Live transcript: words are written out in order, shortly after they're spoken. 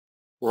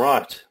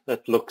Right,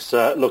 that looks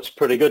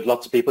pretty good.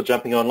 Lots of people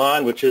jumping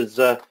online, which is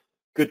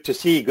good to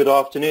see. Good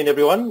afternoon,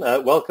 everyone.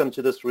 Welcome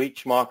to this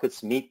Reach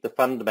Markets Meet the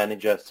Fund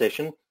Manager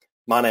session.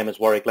 My name is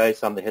Warwick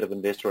Lace. I'm the Head of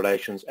Investor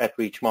Relations at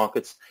Reach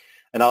Markets,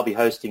 and I'll be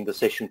hosting the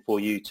session for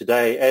you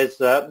today. As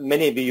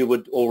many of you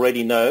would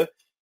already know,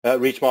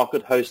 Reach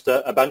Market hosts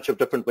a bunch of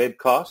different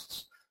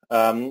webcasts.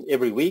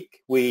 Every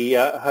week, we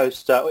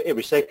host,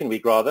 every second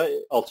week rather,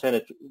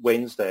 alternate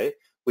Wednesday,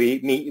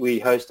 we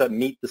host a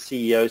Meet the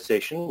CEO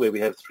session where we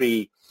have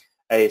three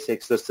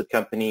ASX-listed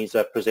companies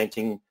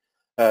presenting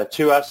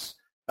to us.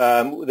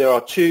 There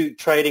are two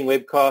trading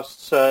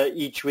webcasts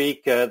each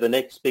week, the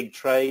next big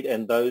trade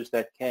and those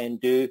that can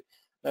do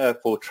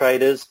for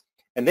traders.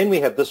 And then we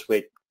have this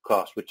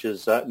webcast, which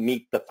is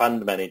Meet the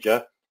Fund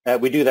Manager.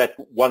 We do that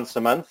once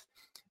a month,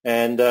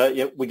 and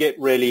we get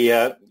really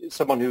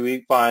someone who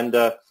we find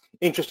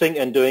interesting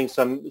and doing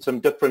some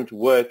different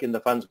work in the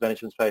funds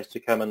management space to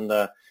come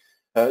and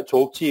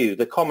talk to you.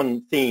 The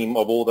common theme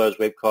of all those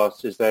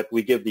webcasts is that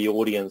we give the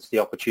audience the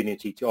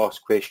opportunity to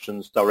ask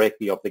questions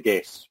directly of the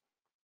guests.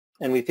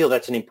 And we feel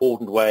that's an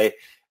important way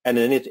and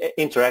an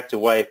interactive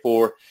way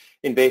for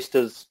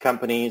investors,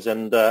 companies,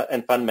 and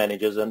fund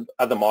managers and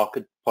other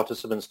market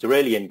participants to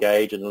really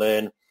engage and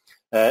learn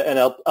and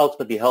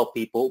ultimately help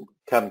people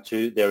come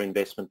to their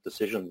investment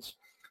decisions.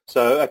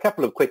 So a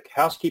couple of quick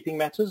housekeeping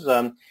matters.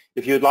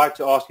 If you'd like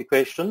to ask a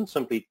question,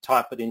 simply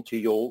type it into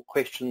your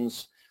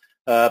questions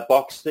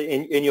box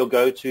in your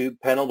go-to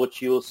panel,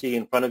 which you will see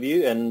in front of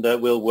you, and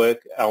we'll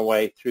work our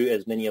way through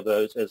as many of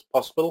those as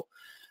possible.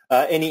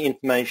 Any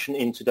information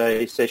in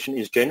today's session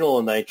is general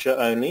in nature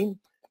only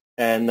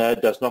and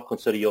does not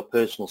consider your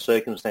personal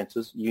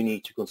circumstances. You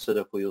need to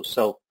consider for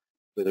yourself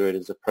whether it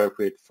is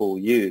appropriate for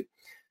you.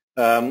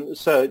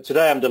 So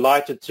today I'm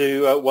delighted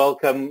to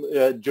welcome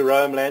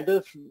Jerome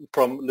Lander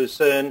from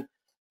Lucerne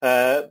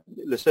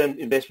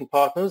Investment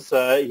Partners.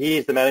 He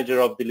is the manager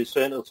of the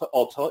Lucerne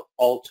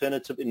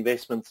Alternative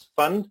Investments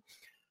Fund.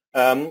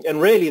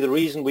 And really the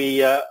reason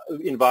we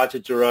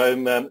invited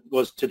Jerome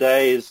was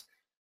today is,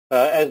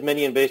 as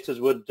many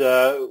investors would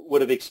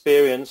have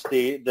experienced,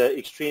 the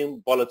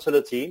extreme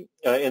volatility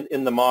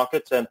in the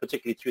market, and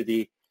particularly through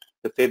the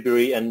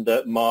February and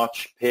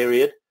March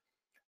period.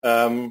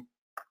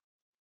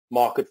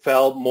 Market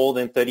fell more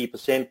than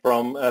 30%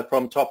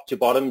 from top to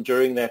bottom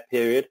during that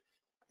period.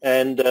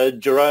 And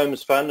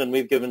Jerome's fund, and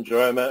we've given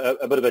Jerome a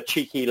bit of a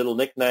cheeky little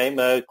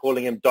nickname,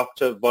 calling him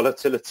Dr.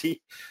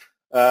 Volatility.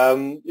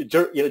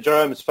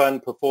 Jerome's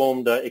fund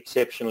performed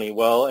exceptionally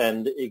well,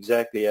 and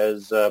exactly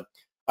as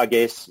I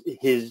guess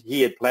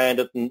he had planned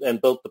it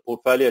and built the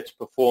portfolio to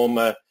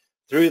perform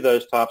through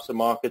those types of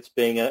markets,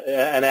 being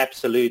an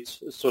absolute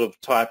sort of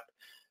type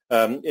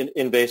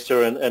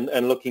investor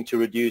and looking to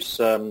reduce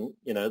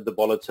the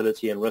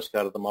volatility and risk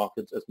out of the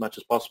markets as much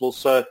as possible.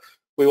 So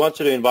we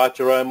wanted to invite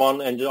Jerome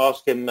on and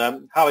ask him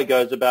how he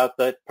goes about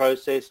that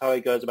process, how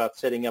he goes about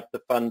setting up the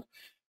fund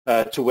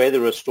to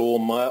weather a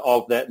storm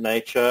of that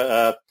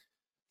nature.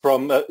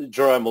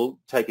 Jerome will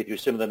take you through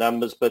some of the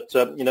numbers, but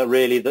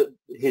really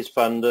his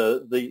fund,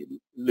 the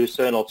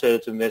Lucerne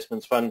Alternative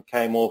Investments Fund,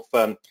 came off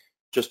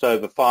just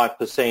over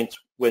 5%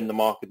 when the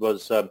market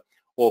was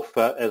off,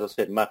 as I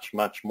said,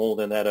 much more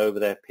than that over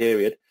that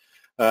period.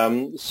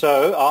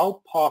 So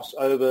I'll pass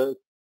over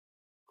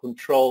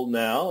control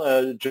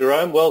now.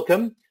 Jerome,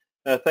 welcome.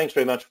 Thanks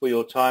very much for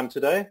your time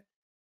today.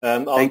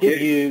 I'll give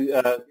you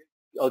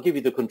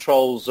the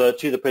controls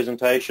to the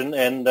presentation,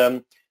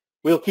 and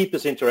we'll keep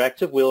this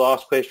interactive. We'll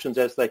ask questions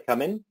as they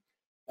come in.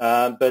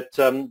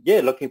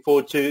 Looking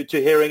forward to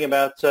hearing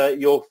about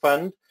your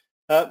fund.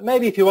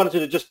 Maybe if you wanted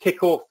to just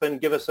kick off and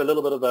give us a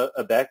little bit of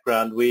a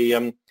background. We,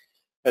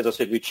 as I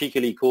said, we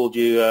cheekily called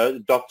you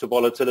Dr.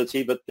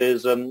 Volatility, but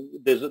there's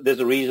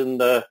a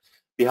reason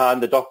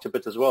behind the doctor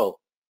bit as well.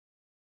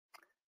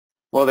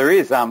 Well, there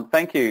is.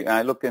 Thank you.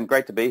 Look, and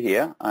great to be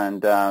here,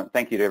 and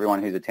thank you to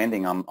everyone who's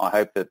attending. I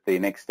hope that the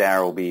next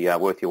hour will be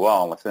worth your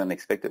while. I certainly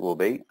expect it will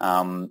be,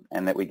 and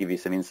that we give you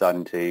some insight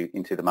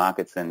into the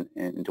markets and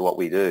into what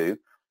we do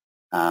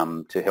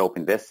to help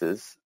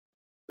investors.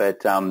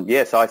 But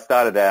yes, I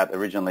started out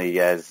originally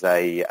as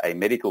a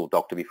medical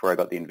doctor before I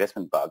got the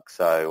investment bug.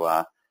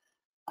 So,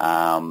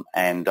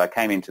 and I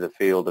came into the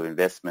field of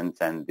investment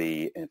and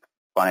the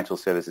financial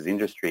services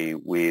industry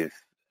with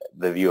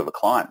the view of a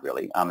client,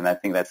 really. And I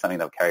think that's something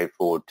that I've carried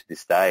forward to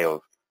this day.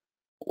 Of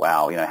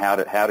wow, how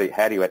do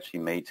you actually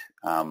meet,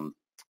 how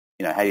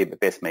do you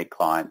best meet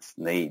clients'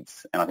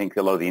 needs? And I think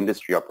a lot of the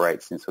industry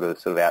operates in sort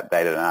of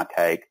outdated and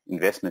archaic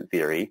investment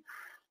theory,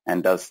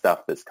 and does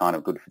stuff that's kind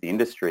of good for the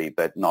industry,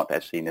 but not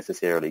actually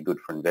necessarily good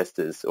for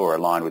investors or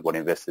aligned with what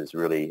investors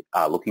really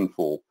are looking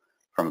for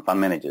from fund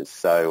managers.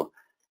 So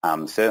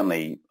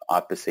certainly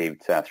I've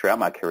perceived throughout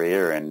my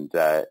career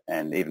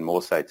and even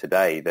more so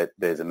today that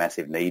there's a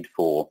massive need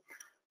for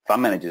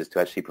fund managers to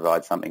actually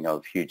provide something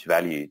of huge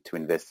value to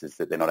investors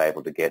that they're not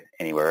able to get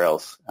anywhere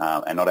else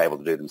and not able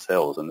to do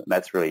themselves. And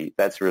that's really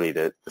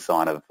the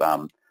sign of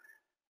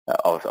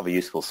a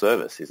useful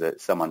service, is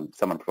that someone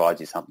provides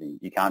you something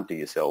you can't do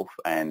yourself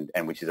and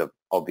which is of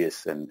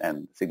obvious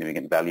and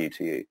significant value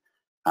to you.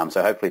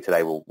 So hopefully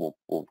today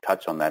we'll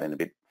touch on that in a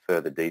bit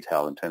further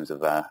detail in terms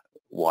of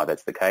why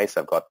that's the case.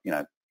 I've got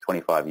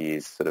 25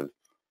 years sort of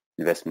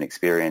investment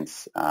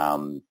experience,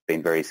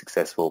 been very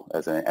successful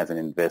as an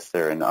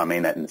investor, and I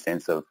mean that in the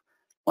sense of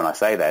when I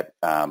say that,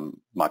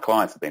 my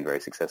clients have been very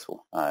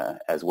successful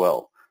as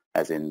well,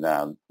 as in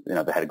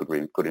they had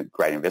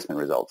great investment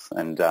results,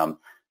 and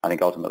I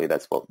think ultimately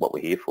that's what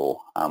we're here for.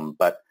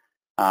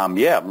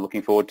 I'm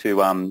looking forward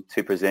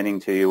to presenting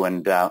to you,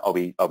 and I'll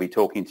be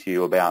talking to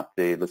you about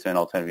the Lucerne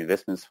Alternative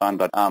Investments Fund.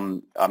 But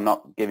I'm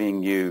not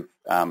giving you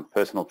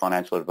personal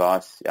financial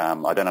advice.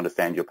 I don't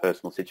understand your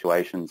personal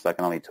situations. I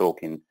can only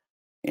talk in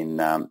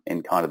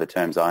kind of the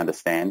terms I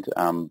understand.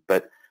 And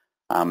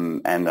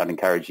I'd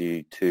encourage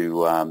you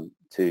to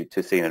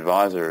see an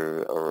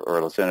advisor or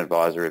a Lucerne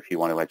advisor if you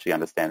want to actually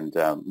understand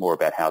more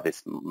about how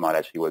this might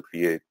actually work for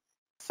you.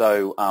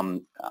 So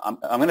I'm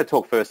going to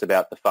talk first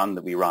about the fund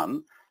that we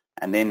run,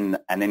 and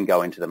then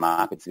go into the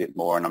markets a bit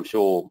more. And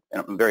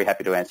I'm very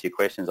happy to answer your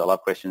questions. I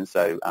love questions,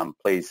 so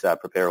please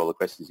prepare all the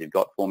questions you've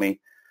got for me,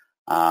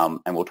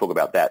 and we'll talk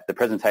about that. The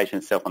presentation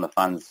itself on the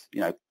fund's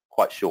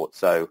quite short,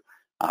 so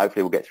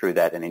hopefully we'll get through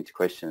that and into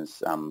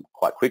questions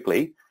quite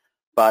quickly.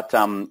 But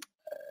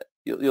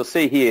you'll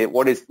see here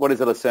what is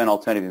the Lucerne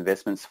Alternative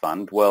Investments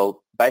Fund.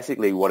 Well,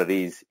 basically what it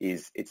is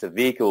it's a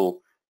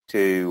vehicle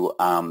to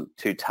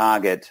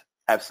target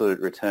absolute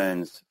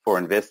returns for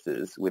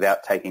investors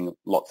without taking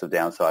lots of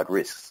downside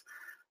risks.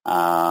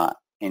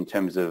 In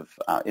terms of,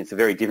 it's a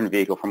very different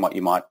vehicle from what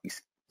you might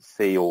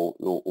see or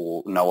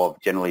know of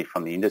generally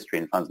from the industry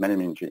and funds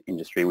management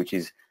industry, which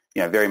is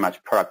very much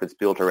a product that's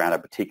built around a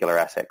particular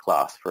asset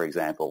class, for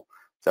example.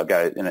 So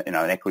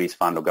an equities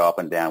fund will go up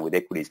and down with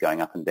equities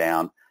going up and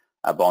down.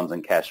 Bonds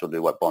and cash will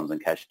do what bonds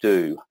and cash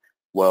do.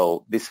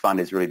 Well, this fund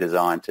is really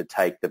designed to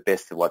take the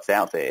best of what's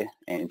out there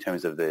in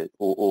terms of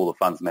all the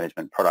funds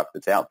management product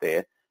that's out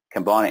there,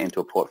 combine it into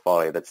a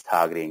portfolio that's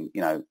targeting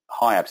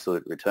high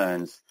absolute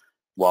returns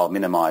while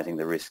minimising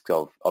the risk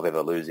of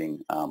ever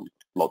losing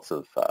lots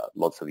of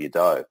your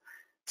dough.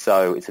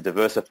 So it's a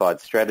diversified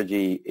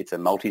strategy. It's a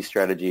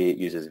multi-strategy. It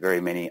uses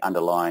very many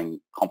underlying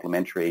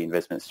complementary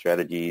investment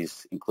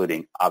strategies,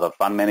 including other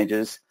fund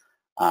managers,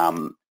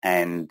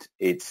 and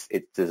it's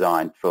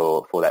designed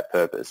for that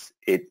purpose.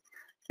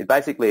 It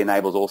basically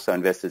enables also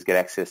investors get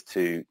access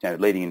to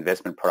leading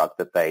investment product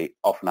that they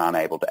often aren't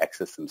able to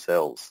access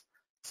themselves.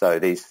 So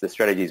the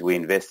strategies we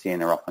invest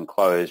in are often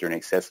closed or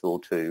inaccessible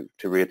to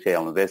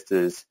retail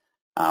investors.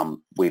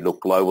 We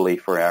look globally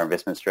for our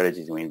investment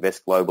strategies, and we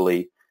invest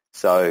globally.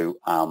 So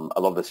a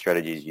lot of the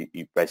strategies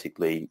you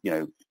basically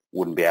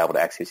wouldn't be able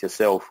to access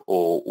yourself,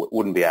 or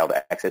wouldn't be able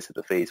to access at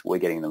the fees we're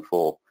getting them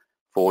for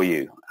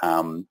you.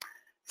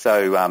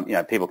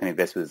 So people can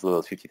invest with as little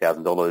as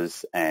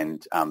 $50,000,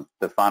 and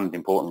the fund,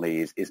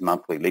 importantly, is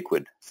monthly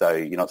liquid. So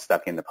you're not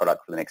stuck in the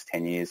product for the next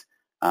 10 years.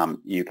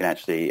 You can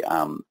actually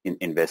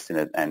invest in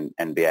it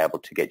and be able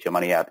to get your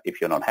money out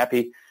if you're not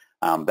happy.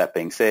 That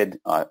being said,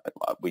 I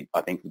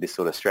think this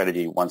sort of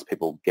strategy, once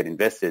people get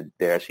invested,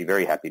 they're actually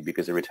very happy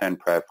because the return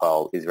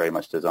profile is very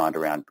much designed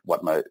around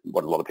what a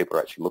lot of people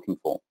are actually looking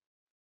for.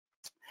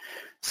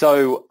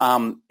 So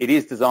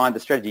the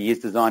strategy is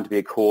designed to be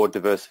a core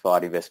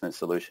diversified investment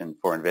solution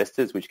for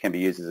investors, which can be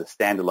used as a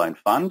standalone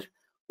fund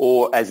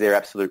or as their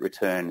absolute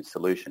return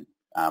solution.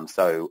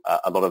 So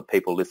a lot of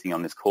people listening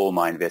on this call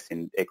might invest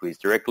in equities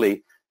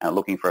directly and are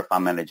looking for a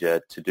fund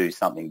manager to do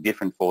something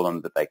different for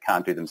them that they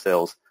can't do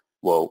themselves.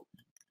 Well,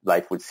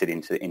 they would sit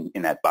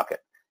in that bucket.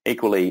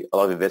 Equally, a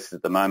lot of investors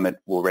at the moment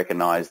will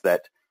recognise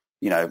that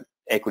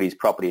equities,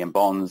 property and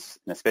bonds,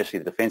 and especially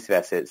the defensive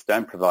assets,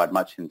 don't provide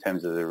much in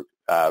terms of the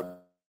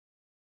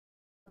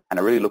and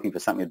are really looking for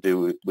something to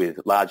do with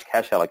large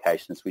cash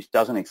allocations, which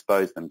doesn't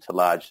expose them to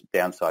large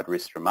downside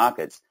risks from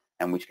markets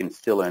and which can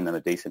still earn them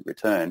a decent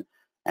return.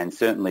 And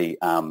certainly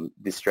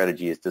this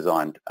strategy is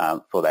designed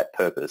for that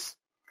purpose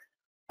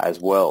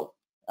as well.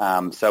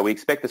 So we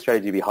expect the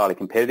strategy to be highly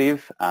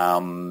competitive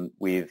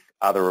with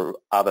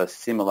other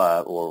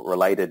similar or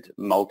related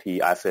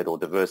multi-asset or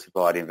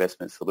diversified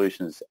investment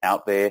solutions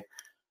out there,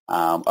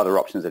 other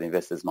options that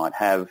investors might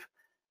have.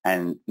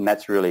 And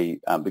that's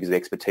really because of the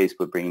expertise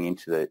we're bringing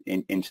into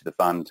the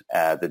fund,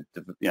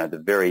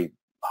 the very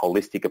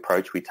holistic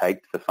approach we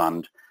take to the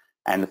fund,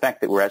 and the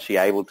fact that we're actually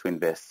able to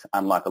invest,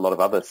 unlike a lot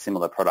of other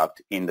similar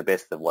product, in the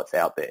best of what's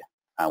out there.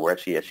 We're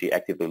actually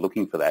actively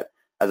looking for that,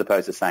 as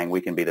opposed to saying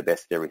we can be the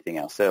best at everything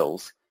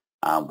ourselves.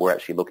 We're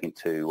actually looking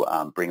to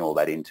bring all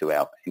that into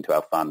our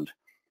fund.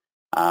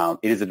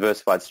 It is a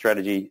diversified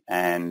strategy,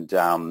 and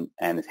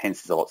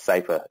hence is a lot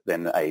safer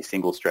than a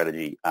single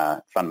strategy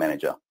fund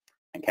manager,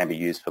 and can be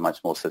used for much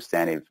more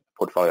substantive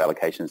portfolio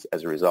allocations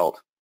as a result.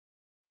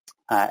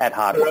 At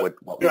heart,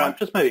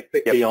 just maybe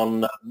quickly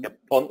on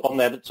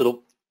that, sort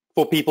of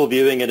for people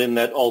viewing it in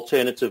that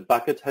alternative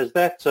bucket, has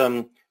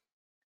the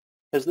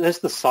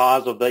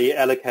size of the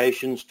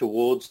allocations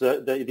towards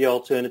the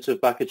alternative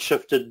bucket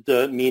shifted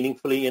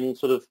meaningfully in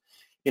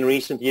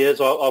recent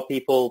years? Are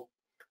people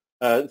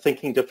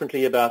thinking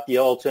differently about the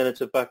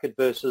alternative bucket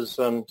versus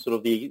sort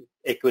of the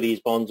equities,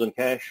 bonds, and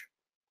cash?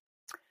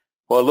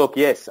 Well, look,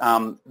 yes.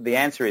 The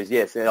answer is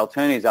yes. The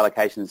alternatives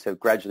allocations have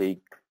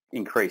gradually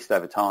increased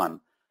over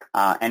time,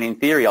 and in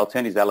theory,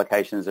 alternatives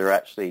allocations are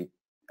actually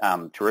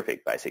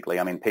terrific.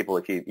 Basically, I mean, people,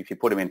 if you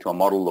put them into a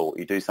model or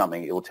you do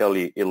something, it'll tell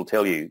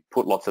you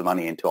put lots of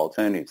money into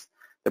alternatives.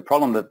 The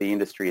problem that the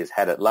industry has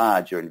had at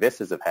large, or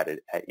investors have had it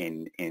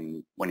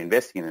in when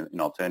investing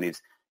in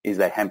alternatives, is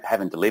they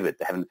haven't delivered.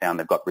 They haven't found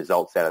they've got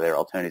results out of their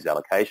alternatives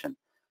allocation,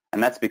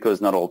 and that's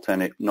because not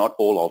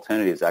all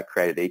alternatives are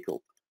created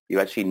equal. You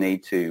actually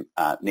need to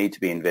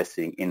be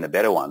investing in the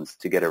better ones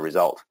to get a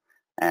result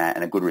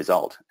and a good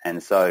result.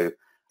 And so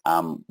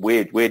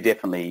we're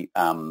definitely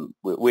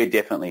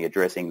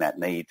addressing that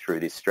need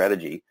through this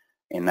strategy.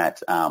 In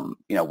that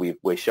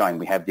we're showing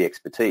we have the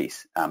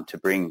expertise to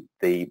bring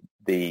the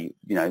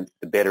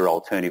better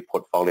alternative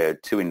portfolio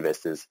to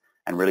investors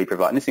and really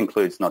provide. And this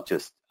includes not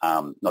just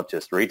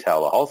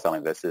retail or wholesale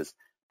investors,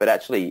 but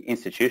actually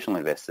institutional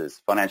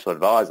investors, financial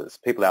advisors,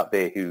 people out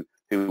there who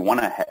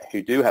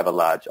do have a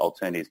large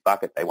alternatives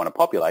bucket they want to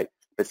populate,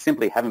 but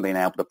simply haven't been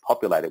able to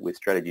populate it with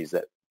strategies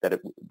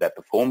that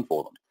perform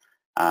for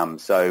them.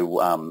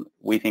 So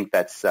we think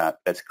that's a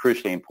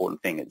crucially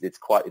important thing.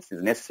 It's a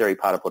necessary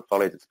part of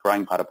portfolios. It's a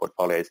growing part of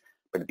portfolios.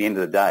 But at the end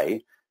of the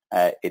day,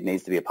 it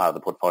needs to be a part of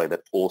the portfolio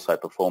that also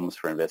performs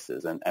for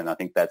investors. And I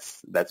think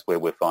that's where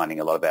we're finding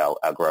a lot of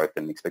our growth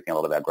and expecting a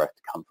lot of our growth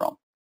to come from.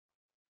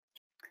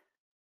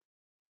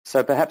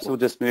 So perhaps we'll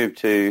just move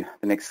to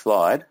the next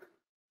slide.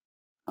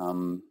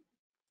 I'll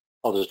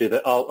just do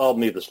that. I'll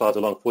move the slides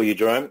along for you,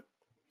 Jerome.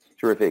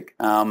 Terrific.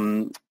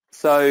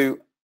 So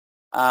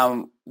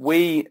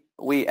we,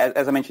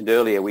 as I mentioned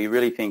earlier, we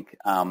really think,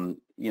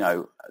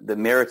 the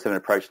merits of an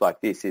approach like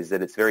this is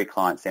that it's very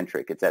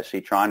client-centric. It's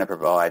actually trying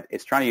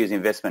to use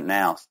investment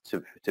now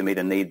to meet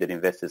a need that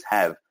investors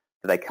have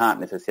that they can't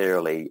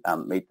necessarily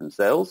meet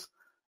themselves.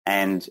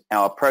 And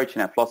our approach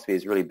and our philosophy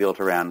is really built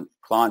around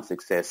client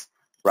success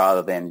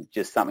rather than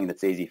just something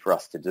that's easy for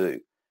us to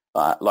do.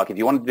 Like if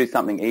you wanted to do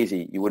something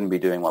easy, you wouldn't be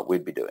doing what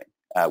we'd be doing.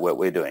 What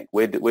we're doing.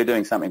 We're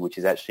doing something which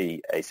is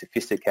actually a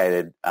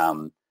sophisticated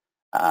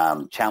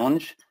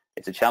challenge.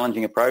 It's a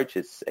challenging approach,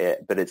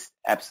 but it's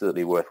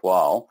absolutely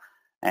worthwhile,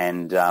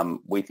 and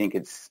we think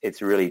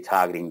it's really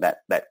targeting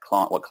that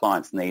client, what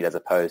clients need, as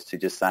opposed to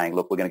just saying,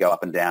 look, we're going to go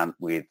up and down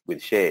with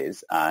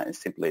shares, as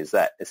simple as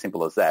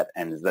that,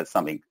 and that's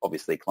something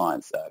obviously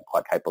clients are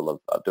quite capable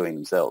of doing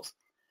themselves.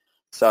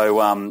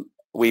 So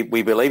we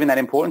believe in that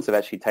importance of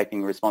actually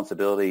taking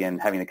responsibility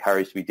and having the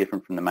courage to be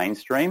different from the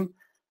mainstream.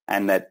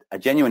 And that a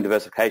genuine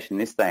diversification in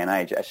this day and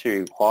age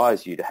actually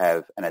requires you to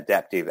have an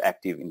adaptive,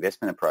 active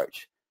investment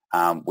approach,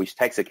 which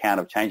takes account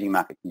of changing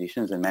market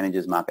conditions and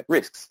manages market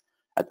risks.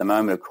 At the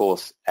moment, of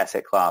course,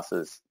 asset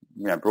classes,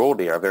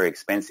 broadly are very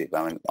expensive.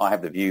 I mean, I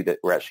have the view that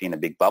we're actually in a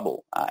big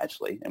bubble,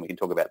 actually, and we can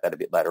talk about that a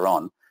bit later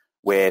on,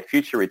 where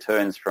future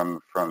returns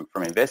from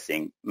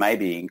investing may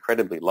be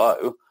incredibly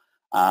low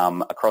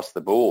across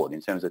the board in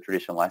terms of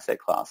traditional asset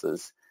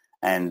classes.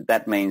 And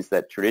that means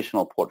that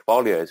traditional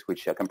portfolios,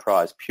 which are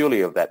comprised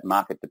purely of that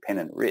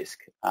market-dependent risk,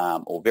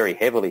 or very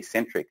heavily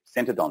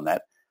centered on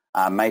that,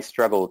 may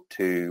struggle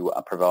to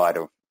provide,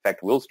 or in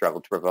fact will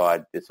struggle to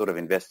provide the sort of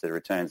investor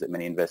returns that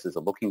many investors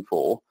are looking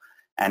for,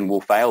 and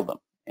will fail them.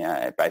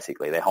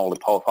 Basically, their whole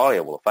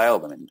portfolio will fail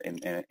them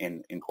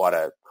in quite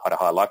a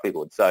high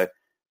likelihood. So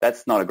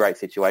that's not a great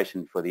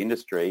situation for the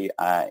industry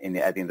at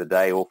the end of the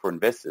day, or for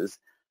investors.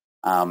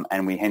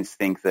 And we hence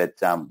think that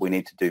we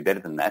need to do better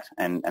than that,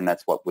 and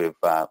that's what we're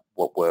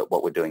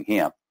doing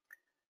here.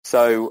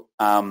 So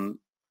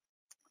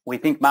we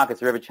think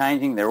markets are ever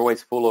changing. They're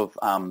always full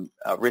of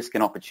risk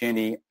and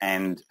opportunity,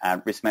 and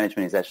risk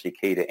management is actually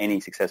key to any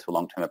successful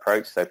long-term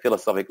approach. So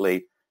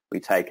philosophically, we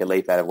take a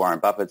leaf out of Warren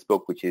Buffett's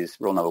book, which is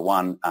rule number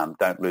 1,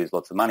 don't lose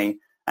lots of money,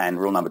 and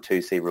rule number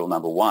 2, see rule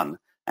number 1.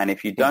 And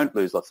if you don't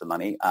lose lots of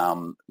money,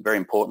 very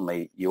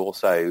importantly, you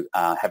also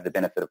have the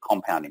benefit of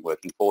compounding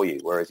working for you.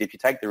 Whereas if you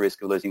take the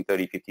risk of losing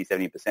 30, 50,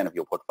 70% of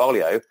your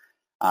portfolio,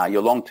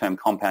 your long-term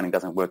compounding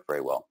doesn't work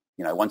very well.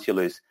 Once you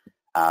lose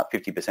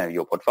 50% of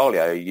your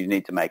portfolio, you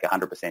need to make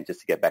 100% just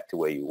to get back to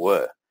where you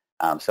were.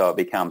 So it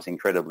becomes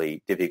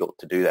incredibly difficult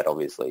to do that,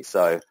 obviously.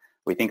 So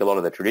we think a lot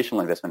of the traditional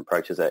investment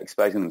approaches are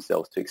exposing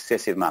themselves to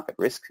excessive market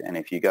risk. And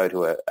if you go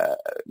to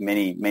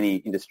many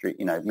industry,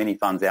 many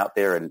funds out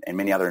there and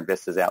many other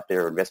investors out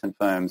there, investment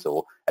firms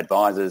or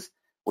advisors,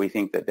 we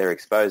think that they're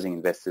exposing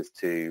investors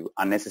to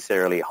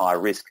unnecessarily high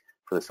risk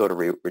for the sort of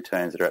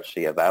returns that are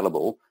actually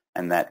available,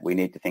 and that we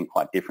need to think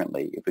quite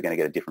differently if we're going to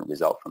get a different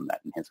result from that,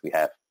 and hence we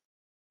have.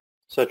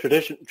 So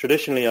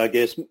traditionally, I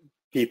guess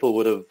people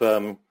would have,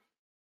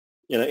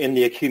 in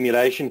the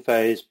accumulation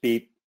phase,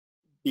 be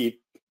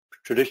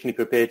traditionally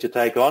prepared to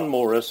take on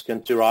more risk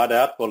and to ride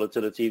out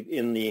volatility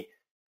in the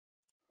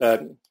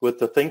with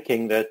the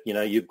thinking that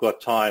you've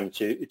got time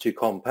to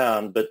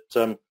compound. But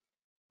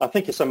I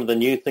think some of the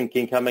new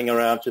thinking coming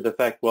around to the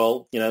fact,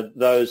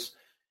 those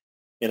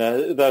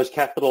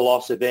capital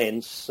loss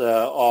events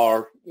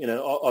are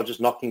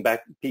just knocking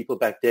people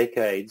back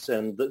decades,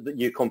 and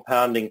you're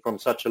compounding from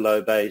such a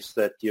low base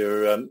that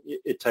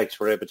it takes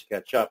forever to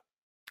catch up.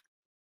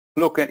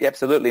 Look,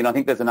 absolutely, and I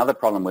think there's another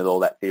problem with all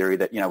that theory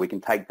that, we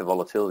can take the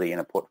volatility in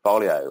a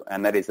portfolio,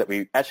 and that is that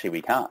we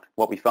can't.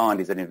 What we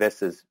find is that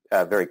investors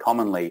very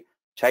commonly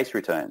chase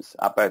returns,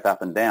 both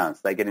up and down.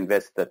 So they get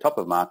invested at the top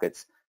of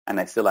markets and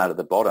they still out at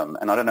the bottom.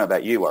 And I don't know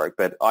about you, Warwick,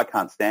 but I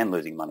can't stand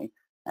losing money.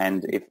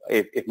 And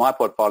if my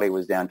portfolio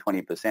was down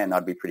 20%,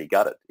 I'd be pretty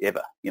gutted,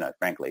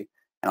 frankly.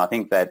 And I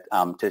think that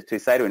to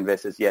say to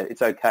investors, yeah,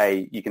 it's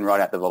okay, you can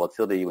write out the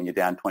volatility when you're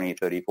down 20,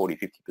 30,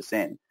 40,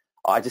 50%.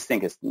 I just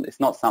think it's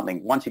not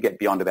something, once you get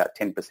beyond about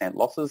 10%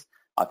 losses,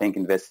 I think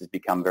investors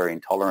become very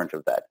intolerant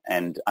of that,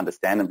 and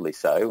understandably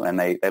so, and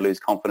they lose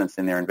confidence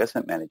in their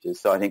investment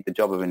managers. So I think the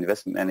job of an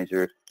investment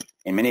manager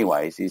in many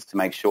ways is to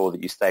make sure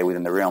that you stay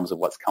within the realms of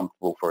what's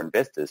comfortable for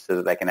investors so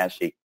that they can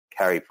actually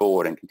carry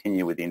forward and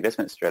continue with the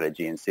investment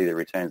strategy and see the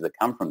returns that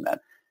come from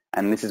that.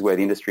 And this is where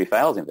the industry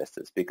fails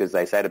investors, because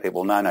they say to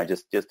people, no,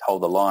 just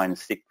hold the line,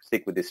 stick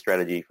with this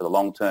strategy for the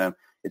long term,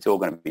 it's all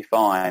going to be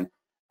fine.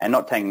 And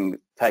not taking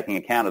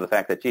account of the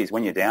fact that, geez,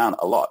 when you're down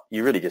a lot,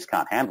 you really just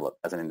can't handle it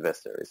as an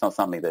investor. It's not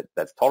something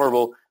that's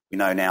tolerable. We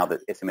know now that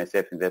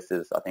SMSF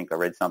investors, I think I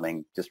read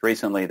something just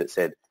recently that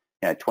said,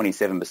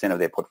 27% of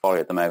their portfolio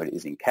at the moment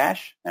is in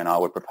cash. And I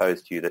would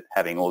propose to you that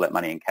having all that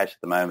money in cash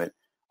at the moment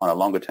on a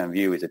longer term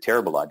view is a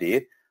terrible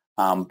idea.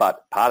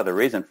 But part of the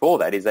reason for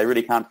that is they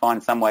really can't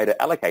find some way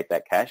to allocate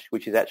that cash,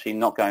 which is actually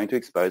not going to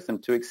expose them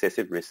to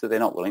excessive risks that they're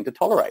not willing to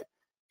tolerate.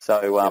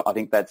 So I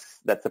think that's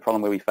the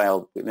problem where we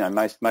fail.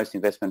 Most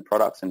investment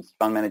products and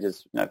fund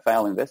managers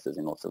fail investors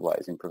in lots of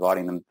ways in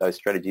providing them those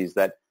strategies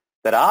that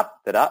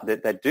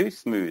do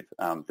smooth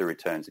the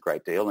returns a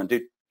great deal and do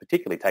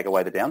particularly take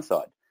away the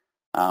downside,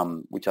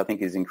 which I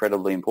think is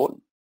incredibly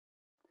important.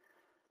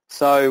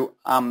 So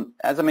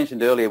as I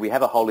mentioned earlier, we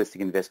have a holistic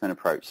investment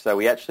approach. So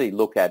we actually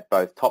look at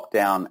both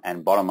top-down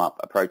and bottom-up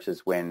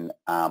approaches when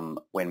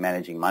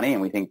managing money,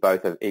 and we think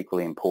both are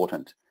equally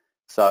important.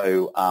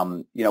 So,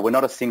 we're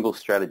not a single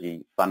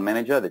strategy fund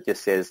manager that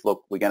just says,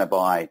 look, we're going to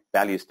buy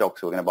value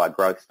stocks, or we're going to buy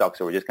growth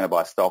stocks, or we're just going to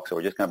buy stocks, or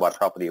we're just going to buy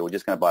property, or we're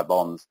just going to buy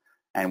bonds.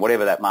 And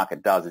whatever that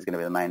market does is going to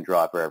be the main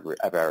driver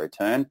of our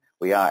return.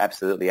 We are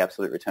absolute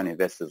return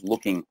investors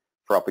looking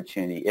for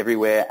opportunity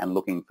everywhere and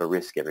looking for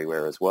risk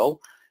everywhere as well.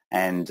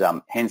 And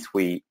hence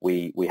we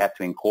have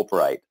to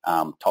incorporate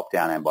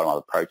top-down and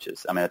bottom-up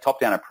approaches. I mean, a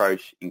top-down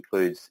approach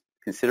includes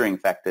considering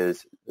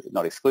factors,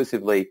 not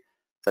exclusively,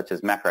 such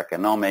as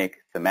macroeconomic,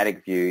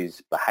 thematic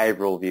views,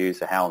 behavioural views,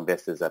 so how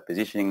investors are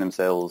positioning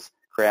themselves,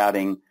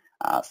 crowding,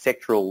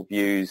 sectoral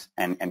views,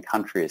 and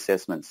country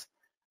assessments,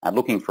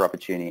 looking for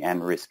opportunity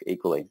and risk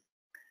equally.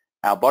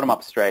 Our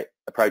bottom-up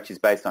approach is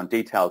based on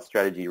detailed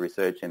strategy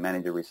research and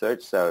manager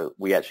research, so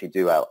we actually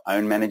do our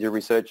own manager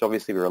research.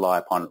 Obviously, we rely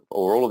upon,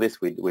 for all of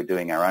this, we're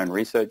doing our own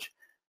research,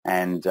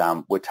 and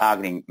we're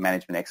targeting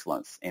management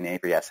excellence in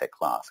every asset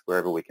class,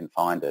 wherever we can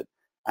find it.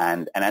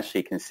 And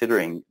actually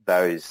considering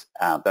those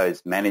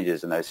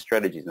managers and those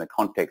strategies in the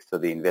context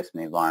of the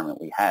investment environment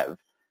we have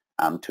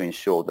to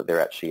ensure that they're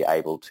actually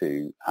able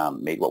to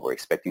meet what we're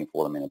expecting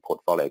for them in a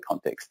portfolio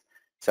context.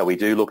 So we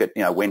do look at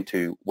when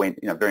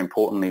very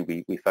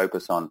importantly we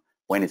focus on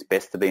when it's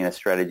best to be in a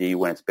strategy,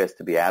 when it's best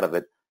to be out of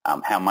it,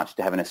 how much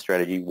to have in a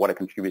strategy, what it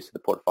contributes to the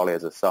portfolio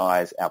as a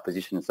size. Our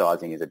position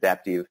sizing is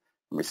adaptive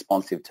and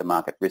responsive to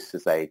market risks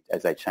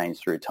as they change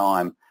through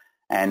time.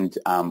 And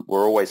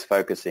we're always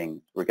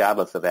focusing,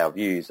 regardless of our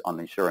views, on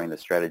ensuring the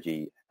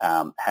strategy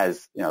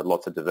has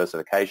lots of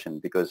diversification,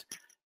 because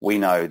we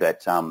know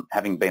that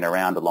having been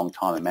around a long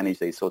time and managed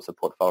these sorts of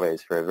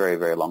portfolios for a very,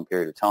 very long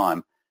period of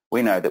time,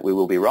 we know that we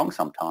will be wrong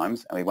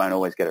sometimes and we won't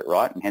always get it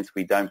right, and hence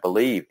we don't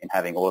believe in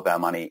having all of our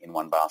money in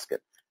one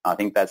basket. I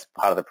think that's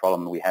part of the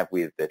problem we have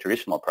with the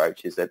traditional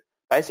approach, is that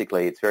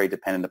basically it's very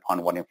dependent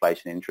upon what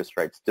inflation and interest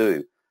rates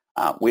do.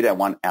 We don't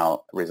want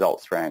our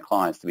results for our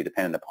clients to be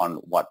dependent upon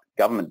what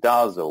government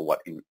does or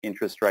what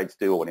interest rates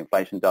do or what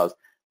inflation does.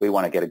 We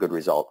want to get a good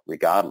result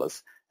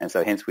regardless. And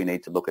so hence we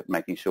need to look at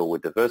making sure we're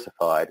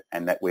diversified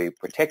and that we're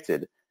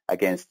protected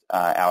against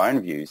our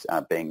own views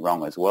being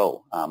wrong as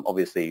well.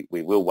 Obviously,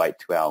 we will wait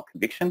to our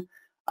conviction,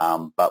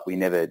 but we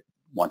never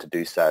want to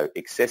do so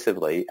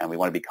excessively, and we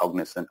want to be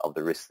cognizant of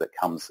the risk that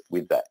comes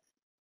with that.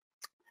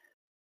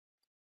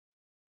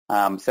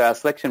 So our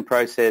selection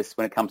process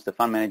when it comes to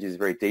fund managers is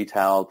very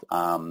detailed.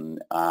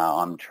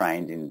 I'm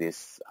trained in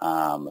this.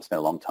 I spent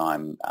a long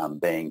time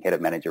being head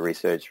of manager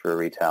research for a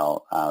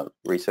retail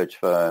research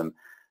firm,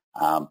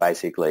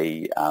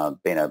 basically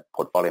being a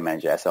portfolio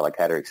manager, asset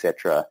allocator,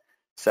 etc.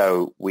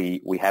 So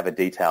we have a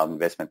detailed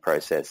investment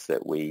process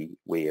that we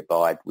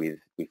abide with,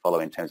 we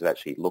follow in terms of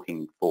actually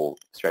looking for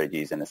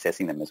strategies and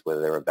assessing them as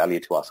whether they're of value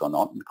to us or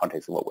not in the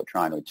context of what we're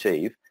trying to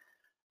achieve.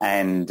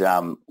 And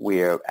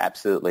we're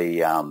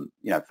absolutely,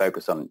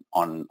 focused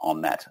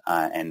on that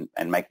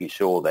and making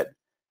sure that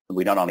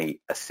we not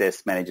only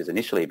assess managers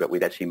initially, but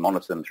we'd actually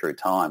monitor them through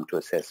time to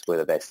assess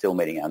whether they're still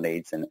meeting our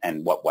needs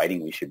and what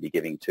weighting we should be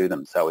giving to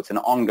them. So it's an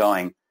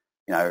ongoing,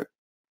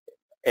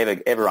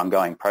 ever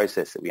ongoing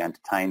process that we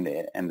entertain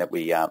there, and that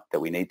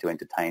we need to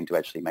entertain to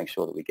actually make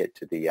sure that we get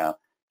to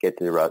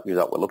the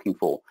result we're looking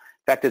for.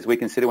 Factors we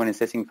consider when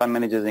assessing fund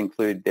managers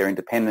include their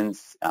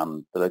independence,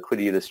 the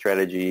liquidity of the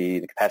strategy,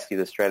 the capacity of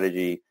the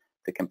strategy,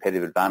 the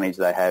competitive advantage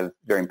they have,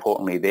 very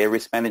importantly, their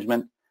risk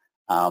management,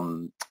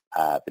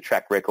 the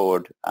track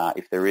record,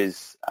 if there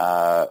is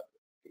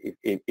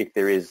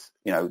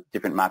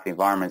different market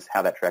environments,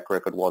 how that track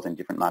record was in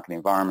different market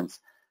environments,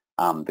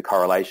 the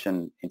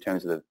correlation in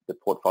terms of the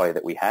portfolio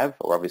that we have,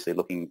 or obviously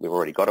we've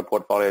already got a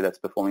portfolio that's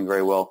performing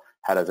very well.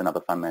 How does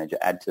another fund manager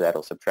add to that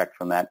or subtract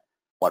from that?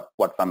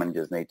 What fund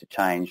managers need to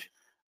change?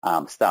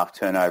 Staff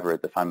turnover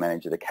at the fund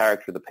manager, the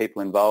character of the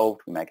people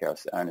involved. We make our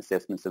own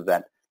assessments of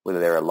that, whether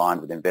they're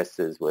aligned with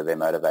investors, whether they're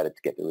motivated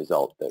to get the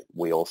result that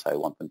we also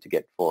want them to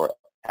get for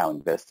our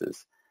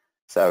investors.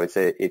 So it's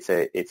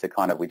a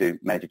kind of, we do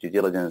manager due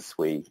diligence.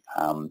 We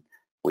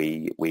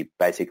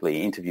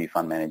basically interview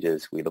fund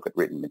managers. We look at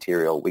written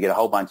material. We get a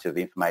whole bunch of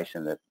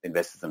information that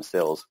investors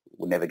themselves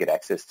would never get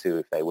access to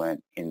if they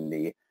weren't in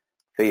the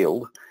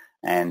field,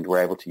 and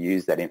we're able to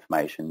use that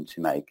information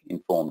to make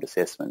informed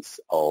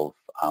assessments of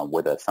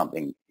whether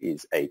something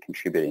is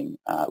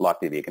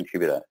likely to be a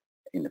contributor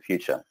in the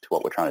future to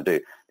what we're trying to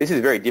do. This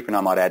is very different,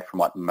 I might add, from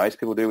what most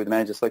people do with the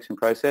manager selection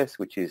process,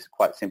 which is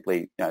quite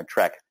simply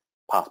track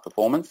past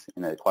performance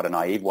in quite a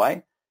naive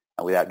way,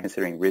 without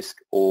considering risk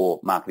or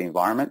market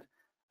environment,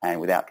 and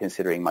without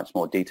considering much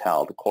more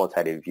detailed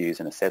qualitative views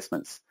and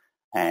assessments.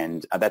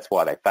 And that's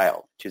why they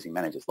fail choosing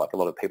managers. Like a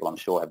lot of people, I'm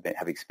sure,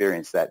 have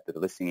experienced that are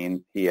listening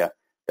in here,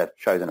 that have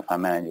chosen a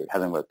fund manager. It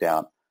hasn't worked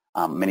out.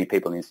 Many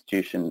people in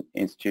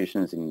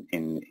institutions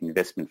in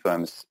investment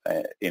firms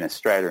in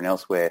Australia and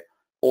elsewhere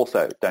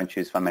also don't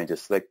choose fund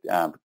managers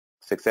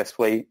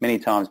successfully, many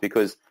times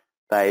because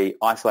they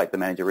isolate the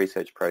manager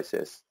research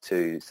process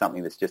to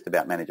something that's just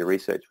about manager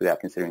research without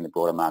considering the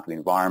broader market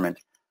environment,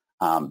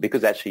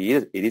 because actually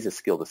it is a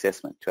skilled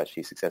assessment to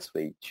actually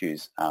successfully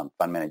choose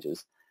fund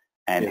managers.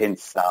 And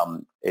hence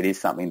it is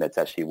something that's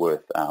actually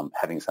worth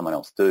having someone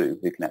else do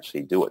who can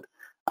actually do it.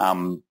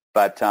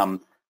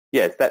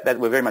 That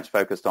we're very much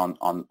focused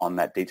on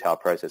that detailed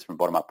process from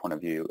bottom-up point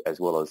of view, as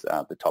well as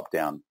the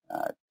top-down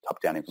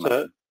information.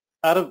 So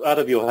out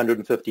of your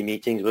 150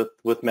 meetings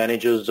with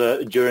managers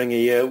during a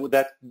year,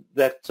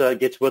 that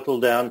gets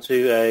whittled down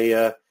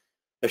to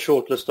a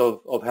short list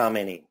of how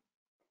many?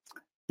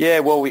 Yeah,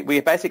 well, we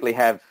basically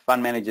have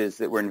fund managers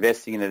that we're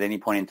investing in at any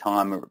point in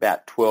time,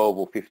 about 12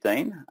 or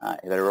 15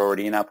 that are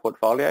already in our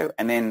portfolio.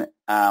 And then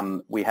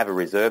we have a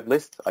reserve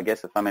list, I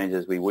guess, of fund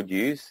managers we would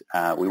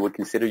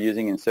consider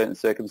using in certain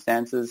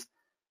circumstances.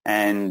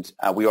 And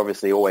we're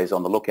obviously always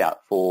on the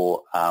lookout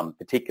for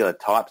particular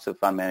types of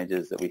fund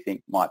managers that we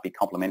think might be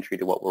complementary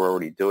to what we're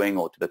already doing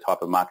or to the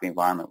type of market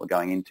environment we're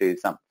going into,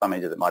 some fund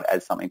managers that might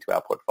add something to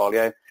our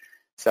portfolio.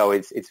 So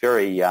it's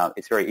very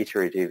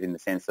iterative in the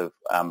sense of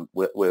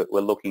we're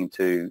looking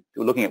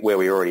at where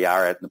we already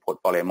are at in the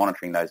portfolio,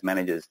 monitoring those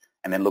managers,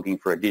 and then looking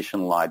for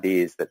additional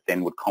ideas that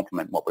then would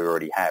complement what we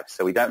already have.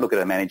 So we don't look at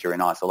a manager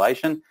in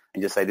isolation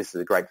and just say this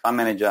is a great fund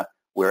manager.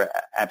 We're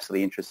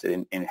absolutely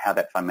interested in how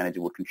that fund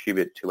manager will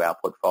contribute to our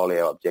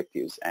portfolio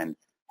objectives and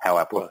how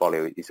our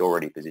portfolio is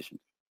already positioned.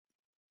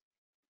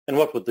 And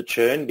what would the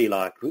churn be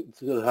like?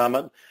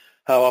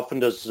 How often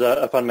does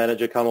a fund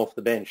manager come off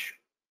the bench?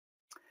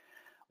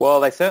 Well,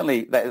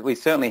 we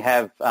certainly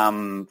have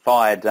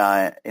fired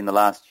in the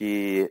last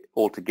year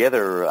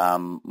altogether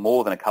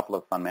more than a couple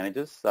of fund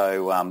managers.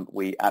 So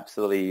we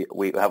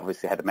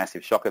obviously had a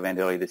massive shock event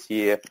earlier this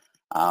year.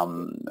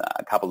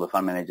 A couple of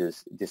fund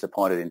managers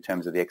disappointed in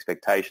terms of the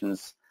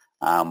expectations,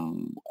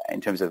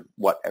 in terms of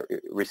what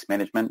risk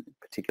management,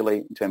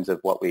 particularly in terms of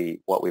what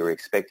we were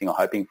expecting or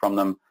hoping from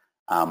them.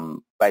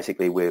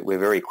 Basically, we're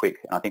very quick.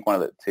 And I think one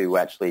of the two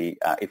actually,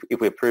 if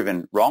we're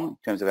proven wrong in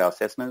terms of our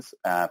assessments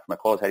from a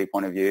qualitative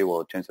point of view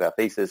or in terms of our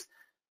thesis,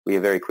 we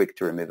are very quick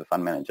to remove a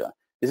fund manager.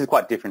 This is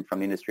quite different from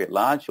the industry at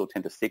large. You'll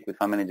tend to stick with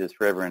fund managers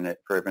forever and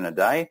a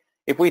day.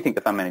 If we think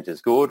the fund manager is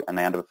good and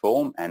they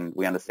underperform and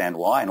we understand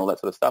why and all that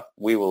sort of stuff,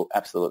 we will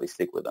absolutely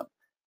stick with them.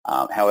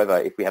 However,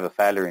 if we have a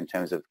failure in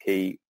terms of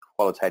key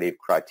qualitative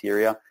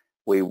criteria,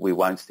 we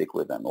won't stick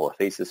with them, or a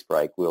thesis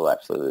break, we'll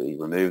absolutely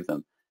remove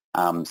them.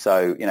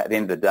 So at the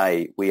end of the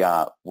day, we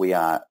are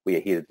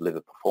here to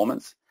deliver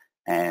performance,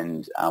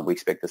 and we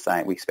expect the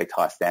same. We expect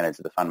high standards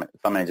of the fund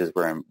managers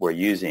we're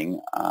using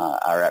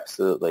are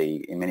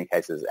absolutely, in many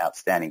cases,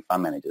 outstanding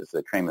fund managers,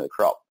 the cream of the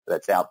crop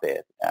that's out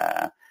there.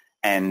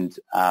 And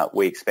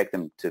we expect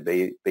them to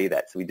be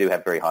that. So we do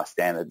have very high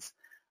standards.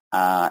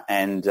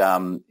 And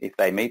if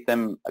they meet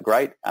them,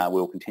 great.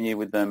 We'll continue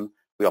with them.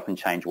 We often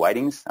change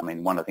weightings. I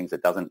mean, one of the things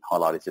that doesn't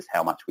highlight is just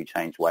how much we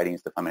change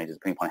weightings to fund managers,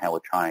 depending upon how we're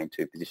trying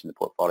to position the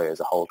portfolio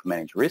as a whole to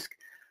manage risk.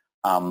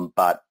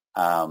 But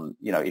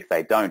if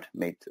they don't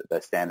meet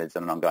the standards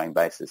on an ongoing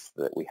basis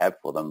that we have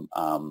for them,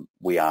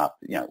 we are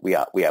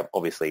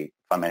obviously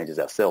fund managers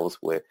ourselves.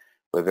 We're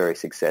very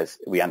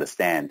we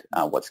understand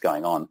what's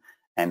going on,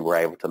 and we're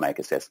able to make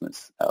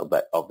assessments of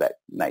that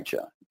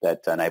nature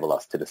that enable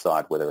us to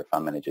decide whether a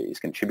fund manager is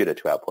a contributor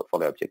to our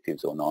portfolio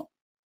objectives or not.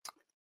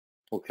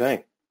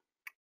 Okay.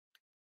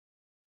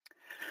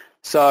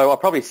 So I'll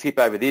probably skip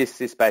over this.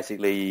 This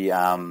basically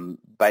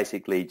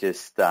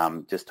just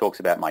talks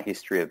about my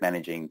history of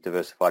managing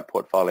diversified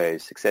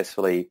portfolios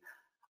successfully.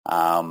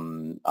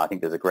 I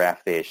think there's a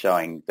graph there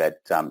showing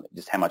that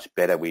just how much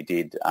better we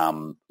did.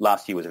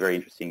 Last year was a very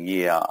interesting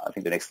year. I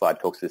think the next slide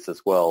talks to this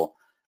as well.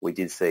 We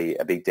did see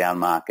a big down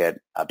market,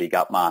 a big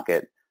up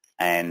market,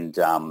 and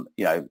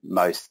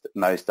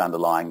most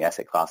underlying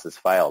asset classes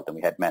failed, and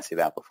we had massive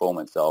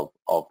outperformance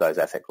of those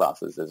asset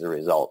classes as a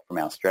result from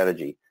our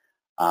strategy.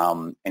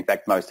 In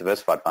fact, most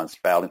diversified funds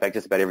failed. In fact,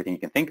 just about everything you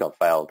can think of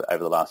failed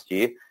over the last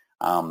year.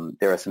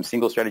 There are some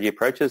single strategy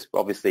approaches.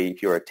 Obviously,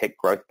 if you're a tech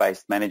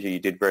growth-based manager, you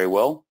did very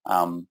well.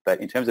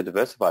 But in terms of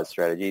diversified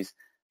strategies,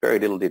 very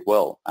little did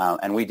well,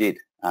 and we did.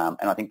 And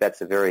I think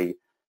that's a very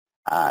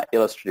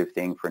illustrative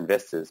thing for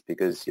investors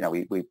because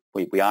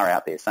we are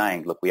out there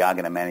saying, look, we are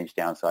going to manage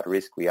downside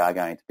risk. We are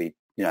going to be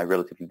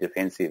relatively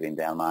defensive in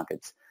down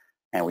markets,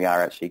 and we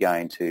are actually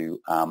going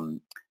to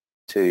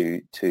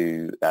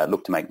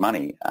look to make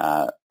money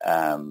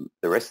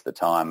the rest of the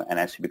time. And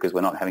actually, because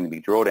we're not having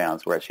big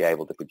drawdowns, we're actually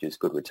able to produce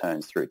good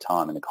returns through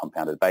time on a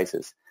compounded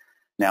basis.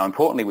 Now,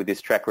 importantly, with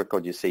this track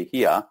record you see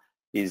here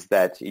is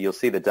that you'll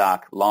see the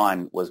dark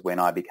line was when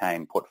I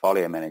became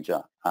portfolio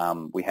manager.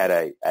 We had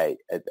a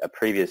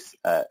previous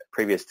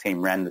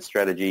team ran the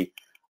strategy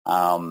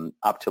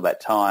up till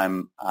that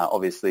time.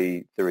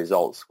 Obviously, the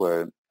results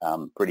were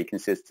pretty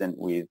consistent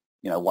with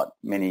what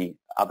many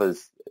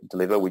others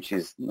deliver, which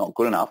is not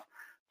good enough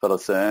for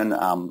Lucerne,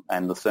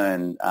 and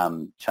Lucerne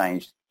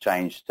changed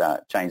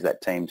that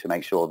team to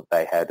make sure that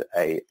they had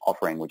a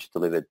offering which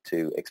delivered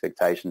to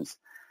expectations.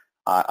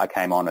 I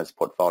came on as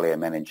portfolio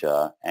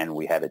manager, and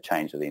we had a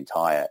change of the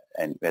entire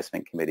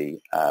investment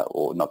committee,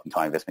 or not the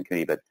entire investment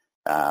committee, but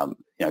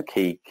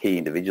key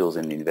individuals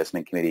in the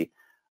investment committee.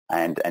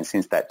 And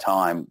since that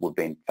time, we've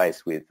been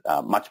faced with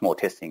much more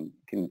testing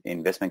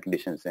investment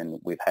conditions than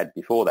we've had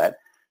before that.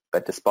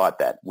 But despite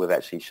that, we've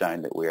actually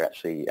shown that we're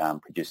actually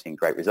producing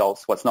great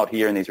results. What's not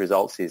here in these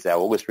results is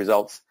our August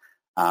results,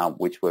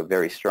 which were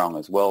very strong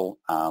as well,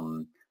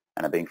 and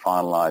are being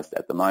finalised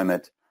at the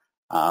moment.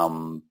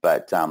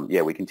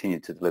 We continue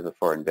to deliver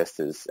for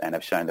investors and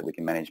have shown that we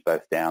can manage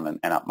both down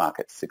and up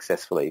markets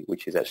successfully,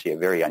 which is actually a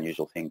very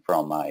unusual thing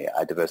from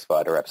a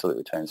diversified or absolute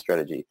return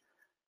strategy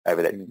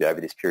over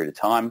this period of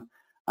time.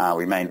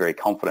 We remain very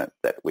confident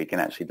that we can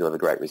actually deliver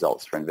great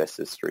results for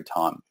investors through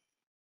time.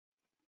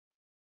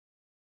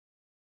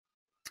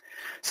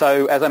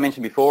 So as I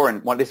mentioned before,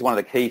 and this is one of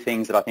the key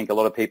things that I think a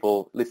lot of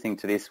people listening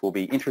to this will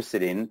be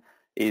interested in,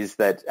 is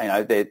that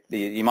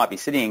you might be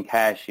sitting in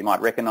cash, you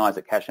might recognise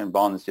that cash and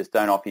bonds just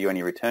don't offer you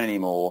any return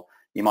anymore.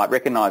 You might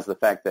recognise the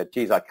fact that,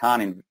 geez, I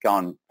can't go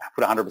and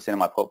put 100% of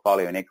my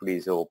portfolio in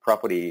equities or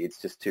property.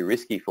 It's just too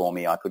risky for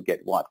me. I could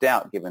get wiped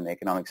out given the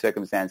economic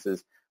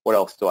circumstances. What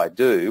else do I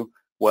do?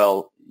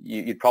 Well,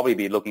 you'd probably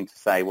be looking to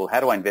say, well,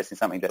 how do I invest in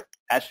something that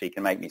actually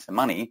can make me some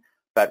money,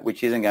 but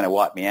which isn't going to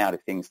wipe me out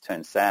if things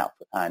turn south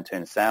and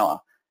turn sour?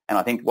 And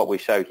I think what we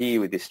show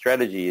here with this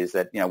strategy is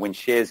that when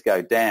shares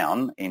go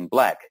down in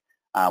black,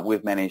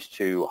 we've managed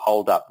to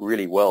hold up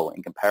really well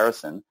in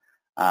comparison,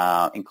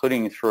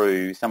 including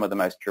through some of the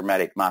most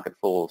dramatic market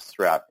falls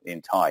throughout the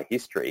entire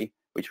history,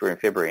 which were in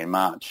February and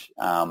March,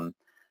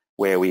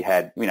 where we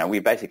had, we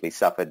basically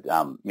suffered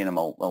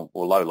minimal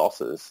or low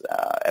losses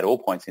at all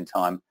points in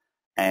time.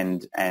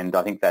 And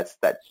I think that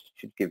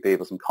should give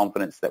people some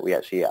confidence that we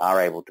actually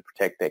are able to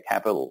protect their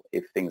capital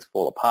if things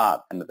fall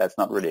apart, and that's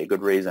not really a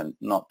good reason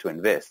not to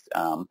invest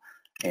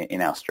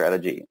in our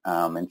strategy.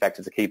 In fact,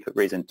 it's a key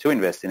reason to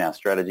invest in our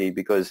strategy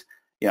because,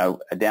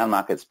 down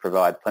markets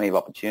provide plenty of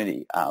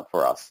opportunity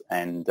for us.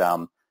 And,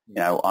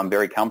 I'm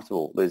very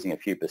comfortable losing a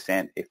few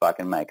percent if I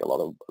can make a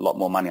lot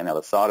more money on the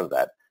other side of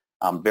that.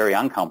 I'm very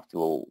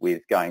uncomfortable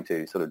with going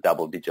to sort of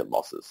double-digit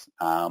losses.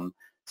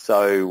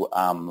 So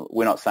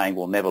we're not saying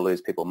we'll never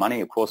lose people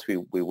money. Of course, we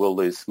will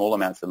lose small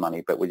amounts of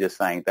money, but we're just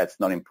saying that's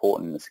not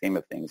important in the scheme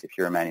of things if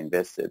you remain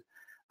invested.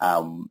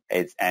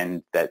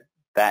 And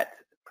that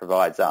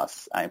provides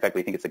us, in fact,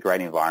 we think it's a great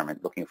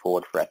environment looking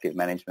forward for active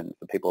management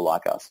for people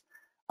like us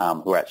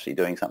who are actually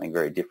doing something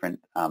very different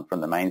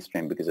from the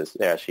mainstream, because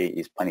there actually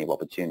is plenty of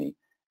opportunity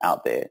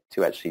out there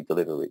to actually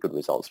deliver good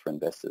results for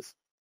investors.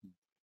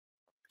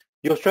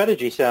 Your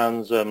strategy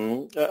sounds,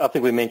 I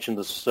think we mentioned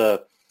this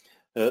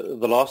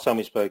the last time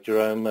we spoke,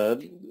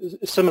 Jerome,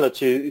 similar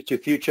to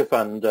future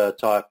fund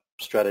type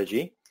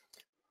strategy.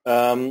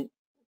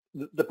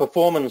 The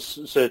performance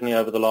certainly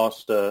over the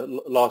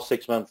last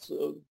 6 months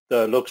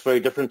looks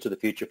very different to the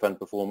future fund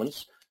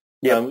performance.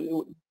 Yeah.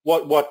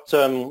 What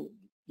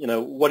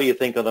do you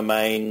think are the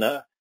main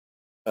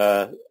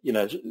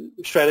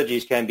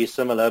strategies? Can be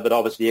similar, but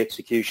obviously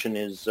execution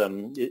is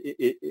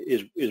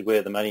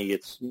where the money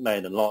gets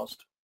made and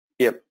lost.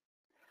 Yep.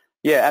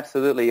 Yeah,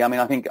 absolutely. I mean,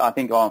 I think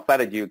I'm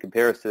flattered you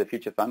compare us to the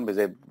future fund because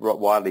they're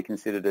widely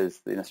considered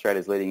as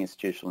Australia's leading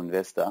institutional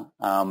investor.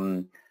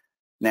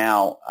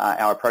 Now,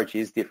 our approach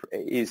is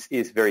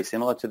very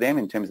similar to them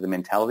in terms of the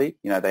mentality.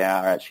 You know, they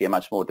are actually a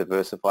much more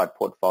diversified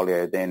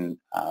portfolio than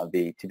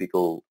the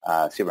typical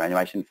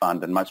superannuation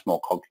fund, and much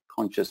more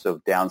conscious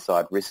of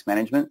downside risk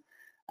management.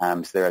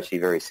 So they're actually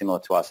very similar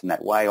to us in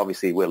that way.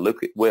 Obviously, we're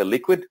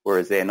liquid,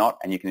 whereas they're not,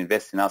 and you can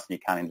invest in us and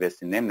you can't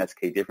invest in them. That's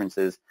key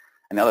differences.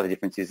 And the other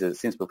difference is that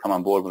since we've come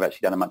on board, we've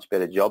actually done a much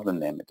better job than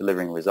them at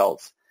delivering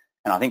results.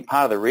 And I think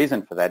part of the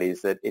reason for that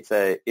is that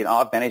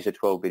I've managed a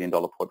 $12 billion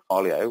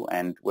portfolio,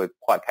 and we're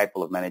quite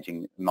capable of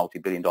managing a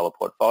multi-billion-dollar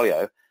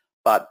portfolio,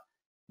 but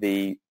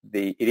it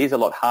is a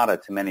lot harder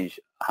to manage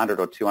 $100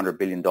 or $200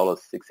 billion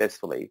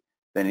successfully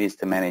than it is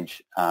to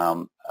manage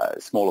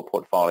smaller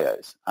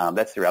portfolios.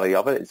 That's the reality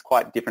of it. It's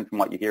quite different from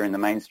what you hear in the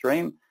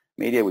mainstream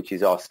media, which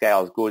is,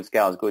 scale is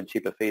good,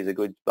 cheaper fees are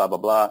good, blah, blah,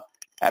 blah.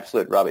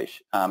 Absolute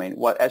rubbish. I mean,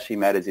 what actually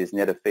matters is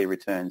net of fee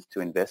returns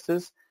to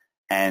investors.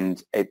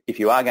 And if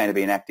you are going to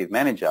be an active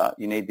manager,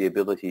 you need the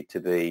ability to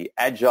be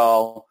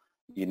agile.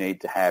 You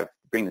need to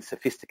bring the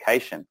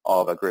sophistication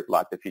of a group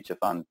like the Future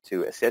Fund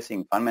to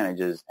assessing fund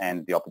managers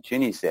and the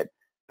opportunity set,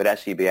 but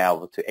actually be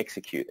able to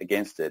execute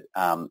against it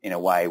in a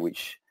way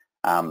which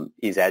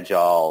is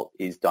agile,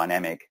 is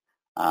dynamic,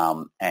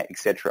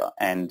 etc.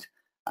 And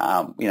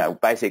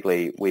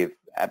basically we've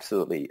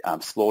absolutely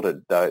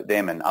slaughtered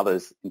them and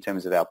others in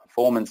terms of our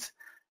performance.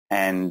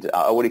 And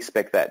I would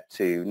expect that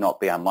to not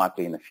be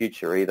unlikely in the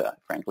future either,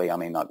 frankly. I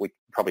mean, we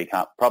probably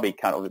can't,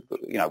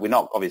 we're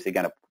not obviously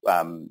going to,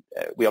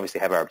 we obviously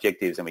have our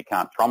objectives and we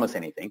can't promise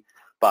anything,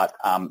 but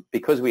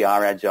because we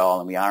are agile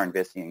and we are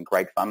investing in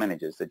great fund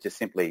managers that just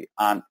simply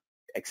aren't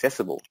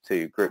accessible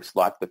to groups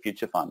like the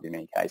Future Fund in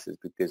many cases,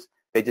 because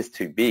they're just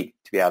too big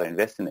to be able to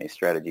invest in these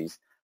strategies,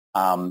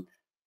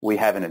 we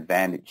have an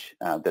advantage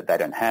that they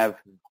don't have.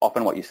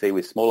 Often what you see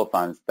with smaller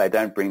funds, they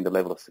don't bring the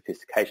level of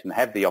sophistication. They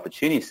have the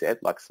opportunity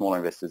set, like smaller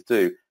investors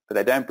do, but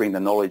they don't bring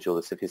the knowledge or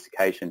the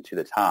sophistication to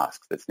the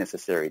tasks that's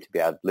necessary to be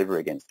able to deliver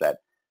against that.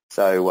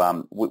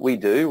 So we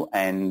do,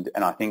 and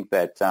I think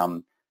that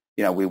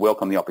we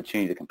welcome the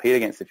opportunity to compete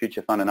against the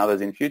Future Fund and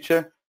others in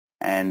future,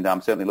 and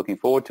I'm certainly looking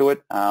forward to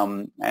it.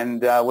 And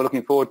we're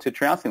looking forward to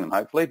trouncing them,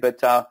 hopefully,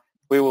 but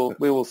we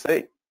will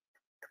see.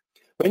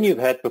 When you've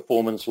had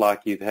performance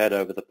like you've had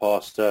over the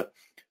past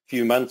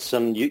few months,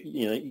 and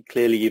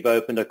clearly you've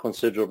opened a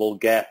considerable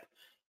gap,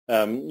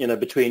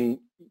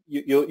 between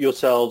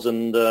yourselves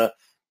and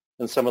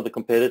some of the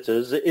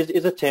competitors,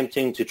 is it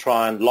tempting to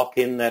try and lock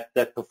in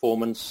that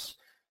performance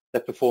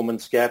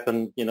gap,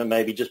 and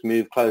maybe just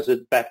move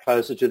back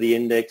closer to the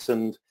index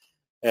and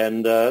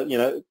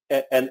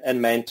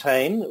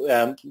maintain?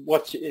 How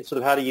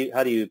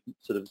do you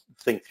sort of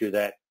think through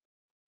that?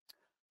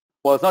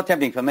 Well, it's not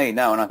tempting for me,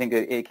 no, and I think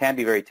it can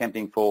be very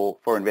tempting for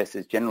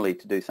investors generally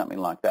to do something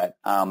like that.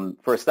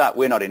 For a start,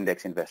 we're not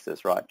index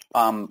investors, right?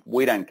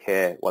 We don't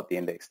care what the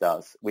index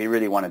does. We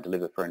really want to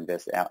deliver for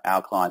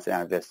our clients and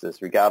our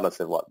investors, regardless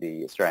of what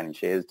the Australian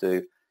shares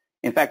do.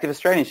 In fact, if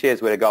Australian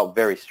shares were to go up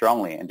very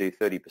strongly and do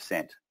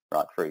 30%,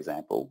 right, for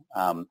example,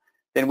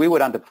 then we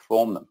would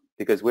underperform them,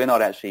 because we're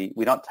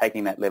not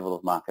taking that level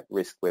of market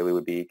risk where we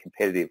would be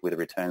competitive with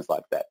returns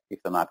like that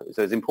if the market.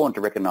 So it's important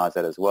to recognise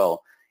that as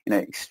well. In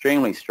an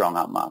extremely strong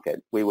up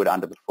market, we would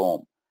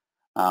underperform.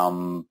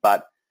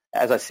 But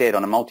as I said,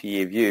 on a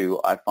multi-year view,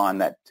 I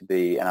find that to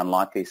be an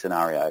unlikely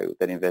scenario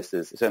that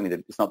investors, certainly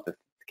it's not the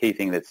key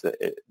thing that's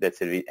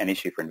an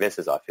issue for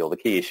investors, I feel. The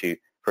key issue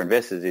for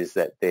investors is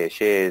that their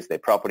shares, their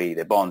property,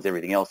 their bonds,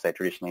 everything else they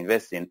traditionally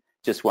invest in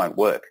just won't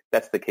work.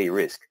 That's the key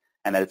risk.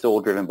 And that it's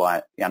all driven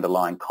by the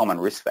underlying common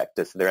risk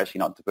factors, so they're actually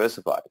not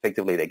diversified.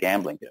 Effectively, they're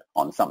gambling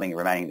on something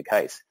remaining the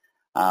case.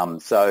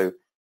 So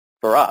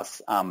for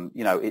us, none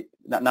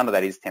of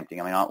that is tempting.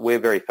 I mean, we're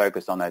very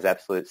focused on those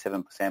absolute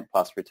 7%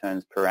 plus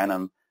returns per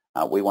annum.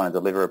 We want to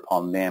deliver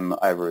upon them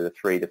over the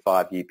 3 to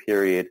 5 year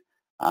period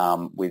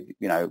with,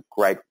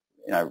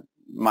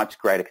 much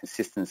greater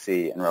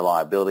consistency and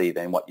reliability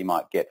than what you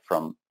might get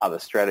from other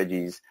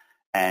strategies.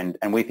 And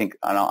we think,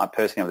 and I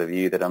personally have the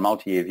view that a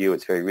multi-year view,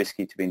 it's very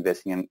risky to be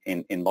investing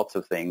in lots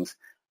of things,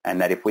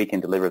 and that if we can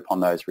deliver upon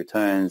those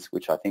returns,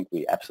 which I think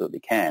we absolutely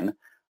can,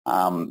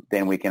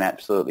 then we can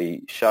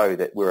absolutely show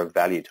that we're of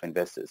value to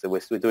investors. So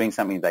we're doing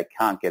something they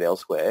can't get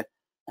elsewhere,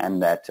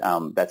 and that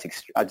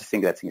I just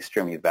think that's an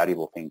extremely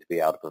valuable thing to be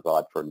able to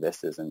provide for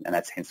investors, and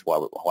that's hence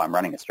why I'm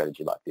running a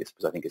strategy like this,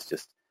 because I think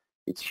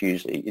it's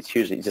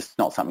hugely just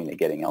not something they're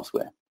getting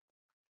elsewhere.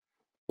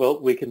 Well,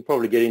 we can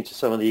probably get into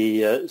some of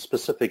the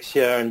specifics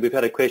here, and we've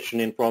had a question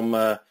in from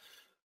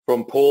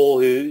Paul,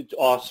 who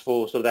asked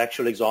for sort of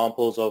actual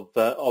examples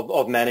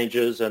of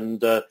managers and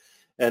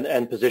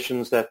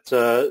positions that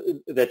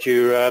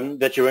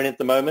you're in at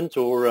the moment,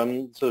 or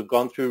sort of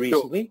gone through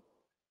recently. Sure.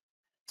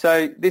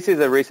 So this is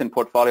a recent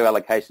portfolio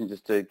allocation,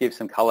 just to give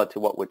some colour to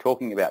what we're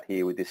talking about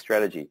here with this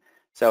strategy.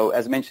 So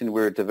as mentioned,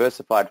 we're a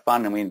diversified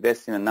fund, and we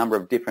invest in a number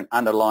of different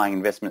underlying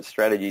investment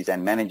strategies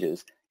and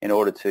managers in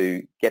order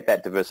to get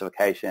that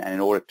diversification and in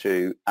order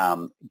to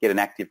get an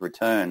active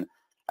return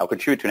or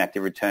contribute to an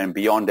active return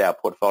beyond our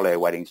portfolio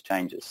weightings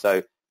changes.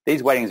 So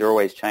These weightings are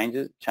always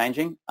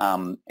changing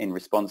in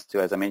response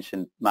to, as I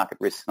mentioned, market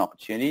risks and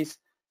opportunities.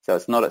 So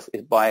it's not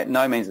by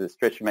no means a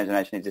stretch of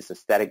imagination. It's just a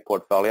static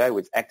portfolio.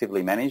 It's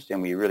actively managed,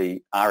 and we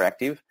really are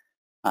active.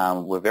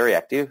 We're very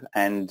active,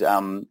 and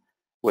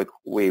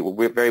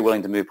we're very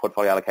willing to move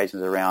portfolio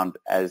allocations around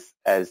as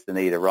the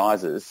need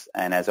arises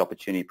and as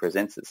opportunity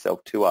presents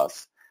itself to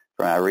us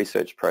from our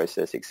research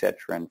process, etc.,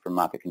 and from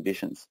market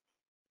conditions.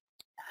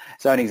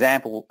 So an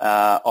example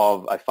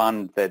of a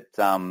fund that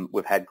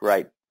we've had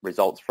great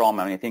results from,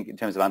 I think in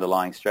terms of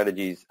underlying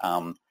strategies,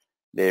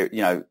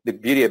 the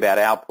beauty about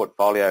our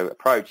portfolio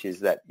approach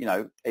is that,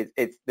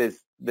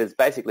 there's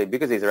basically,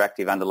 because these are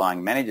active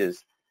underlying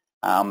managers,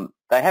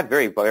 they have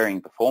very varying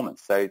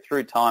performance. So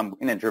through time,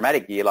 in a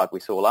dramatic year like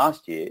we saw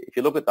last year, if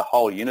you look at the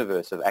whole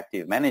universe of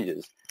active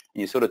managers,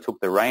 and you sort of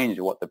took the range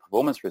of what the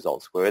performance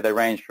results were, they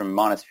ranged from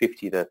minus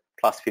 50 to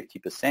plus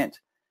 50%,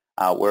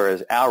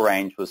 whereas our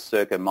range was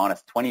circa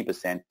minus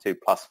 20% to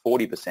plus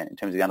 40% in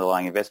terms of the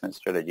underlying investment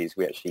strategies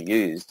we actually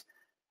used.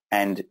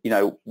 And,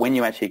 when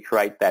you actually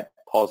create that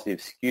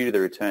positive skew to the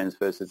returns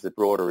versus the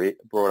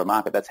broader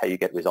market, that's how you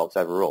get results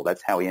overall.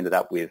 That's how we ended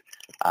up with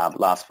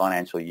last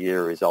financial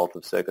year a result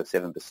of circa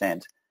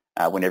 7%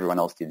 when everyone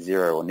else did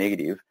zero or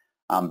negative,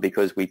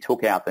 because we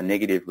took out the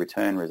negative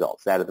return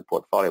results out of the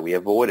portfolio. We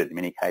avoided, in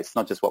many cases,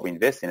 not just what we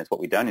invest in, it's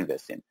what we don't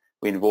invest in.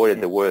 We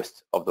avoided the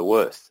worst of the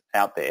worst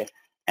out there,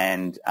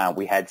 and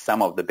we had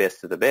some of the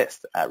best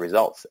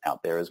results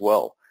out there as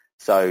well.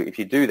 So if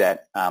you do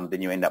that,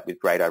 then you end up with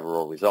great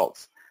overall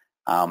results.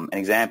 An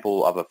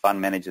example of a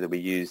fund manager that we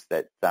used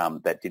that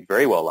did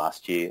very well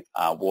last year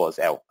was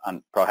our,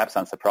 perhaps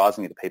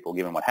unsurprisingly to people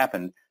given what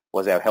happened,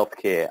 was our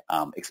healthcare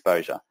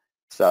exposure.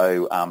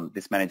 So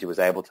this manager was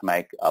able to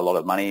make a lot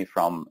of money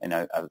from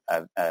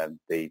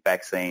the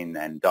vaccine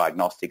and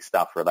diagnostic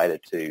stuff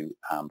related to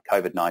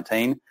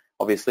COVID-19.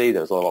 Obviously,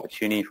 there was a lot of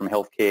opportunity from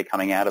healthcare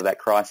coming out of that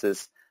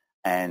crisis,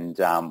 and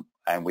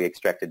we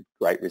extracted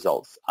great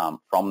results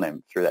from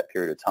them through that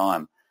period of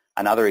time.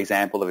 Another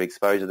example of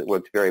exposure that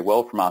worked very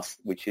well from us,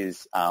 which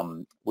is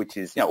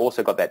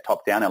also got that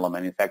top-down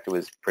element. In fact, it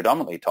was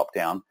predominantly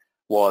top-down,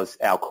 was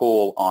our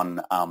call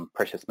on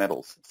precious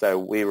metals. So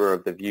we were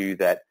of the view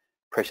that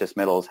precious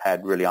metals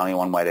had really only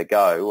one way to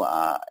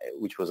go,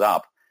 which was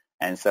up,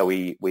 and so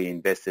we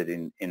invested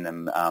in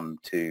them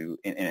in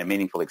a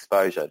meaningful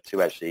exposure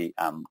to actually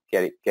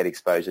get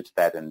exposure to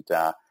that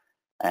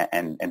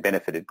and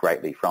benefited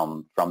greatly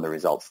from the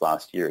results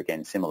last year.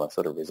 Again, similar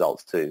sort of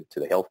results to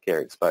the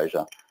healthcare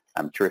exposure.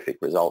 Terrific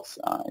results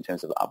in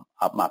terms of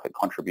upmarket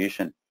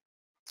contribution.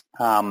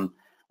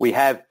 We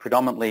have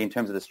predominantly, in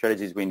terms of the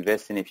strategies we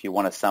invest in, if you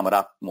want to sum it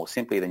up more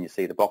simply than you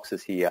see the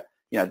boxes here,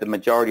 the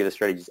majority of the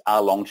strategies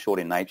are long-short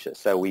in nature.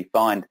 So we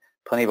find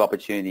plenty of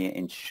opportunity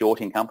in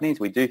shorting companies.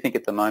 We do think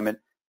at the moment,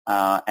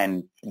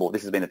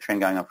 this has been a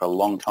trend going on for a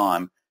long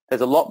time, there's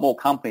a lot more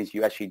companies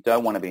you actually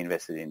don't want to be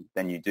invested in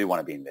than you do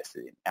want to be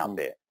invested in out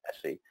there,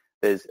 actually.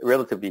 There's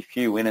relatively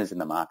few winners in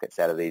the markets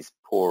out of these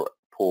poor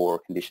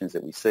conditions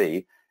that we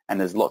see, and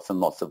there's lots and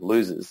lots of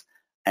losers.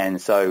 And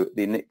so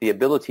the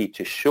ability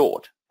to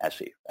short,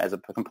 actually, as a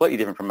completely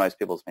different from most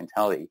people's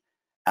mentality,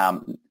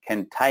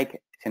 can take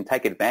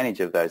advantage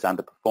of those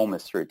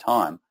underperformers through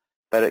time,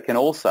 but it can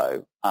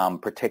also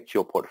protect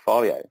your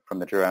portfolio from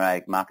the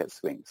dramatic market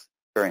swings,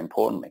 very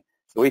importantly.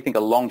 So we think a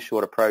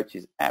long-short approach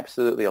is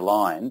absolutely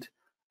aligned,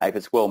 if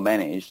it's well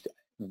managed,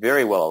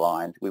 very well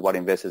aligned with what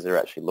investors are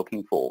actually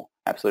looking for,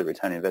 absolute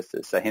return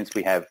investors. So hence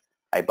we have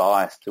a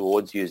bias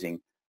towards using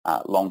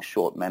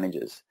long-short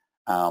managers.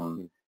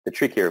 The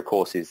trick here, of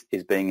course, is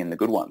being in the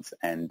good ones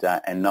and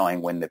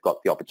knowing when they've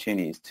got the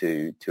opportunities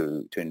to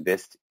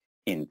invest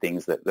in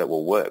things that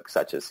will work,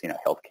 such as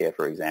healthcare,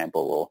 for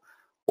example,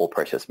 or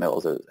precious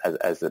metals,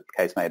 as the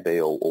case may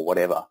be, or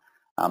whatever.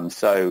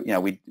 So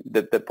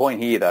the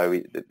point here,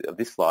 though, of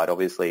this slide,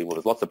 obviously,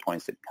 there's lots of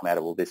points that come out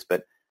of all this,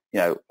 but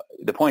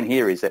the point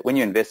here is that when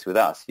you invest with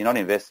us, you're not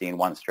investing in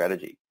one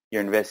strategy.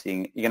 You're going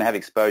to have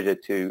exposure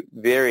to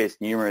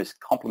numerous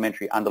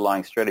complementary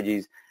underlying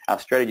strategies. Our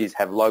strategies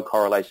have low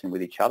correlation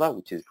with each other,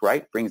 which is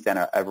great, brings down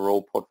our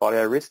overall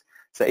portfolio risk.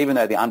 So even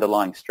though the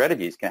underlying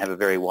strategies can have a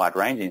very wide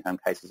range in some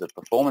cases of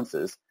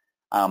performances,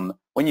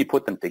 when you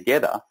put them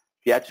together,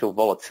 the actual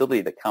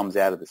volatility that comes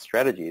out of the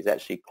strategy is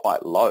actually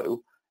quite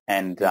low,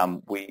 and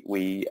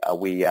we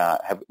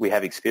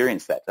have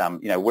experienced that.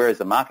 Whereas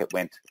the market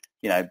went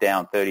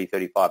down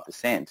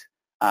 30-35%,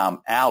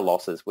 our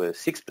losses were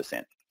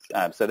 6%.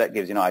 So that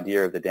gives you an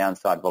idea of the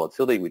downside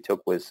volatility we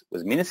took was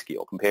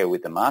minuscule compared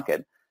with the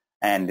market.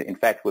 And in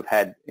fact, we've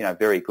had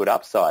very good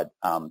upside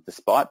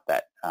despite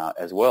that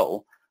as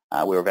well.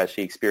 We've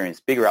actually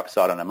experienced bigger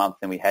upside on a month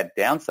than we had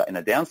downside in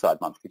a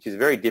downside month, which is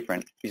very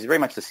different. Which is very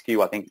much the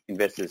skew I think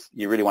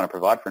you really want to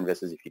provide for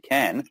investors if you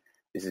can.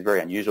 This is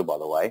very unusual, by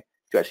the way,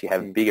 to actually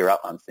have bigger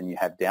up months than you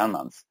have down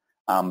months.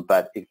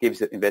 But it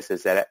gives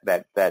investors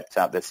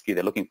that skew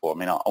they're looking for. I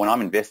mean, when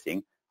I'm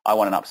investing, I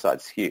want an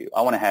upside skew.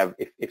 I want to have,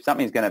 if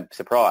something's going to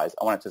surprise,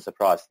 I want it to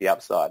surprise to the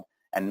upside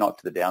and not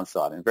to the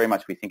downside. And very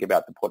much we think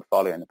about the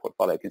portfolio and the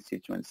portfolio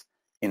constituents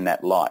in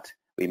that light.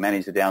 we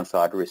manage the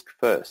downside risk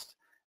first,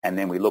 and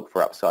then we look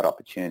for upside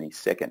opportunities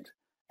second.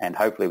 And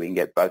hopefully we can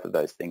get both of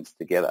those things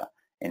together.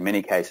 In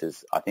many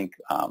cases, I think,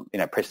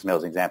 precious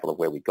metals is an example of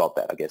where we got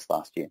that, I guess,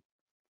 last year.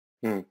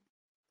 Hmm.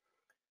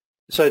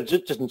 So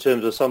just in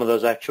terms of some of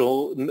those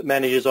actual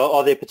managers,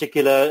 are there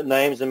particular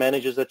names and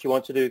managers that you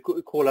want to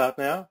call out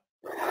now?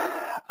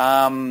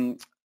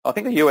 I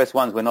think the US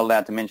ones we're not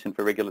allowed to mention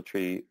for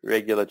regulatory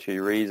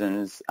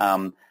reasons.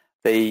 To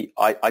be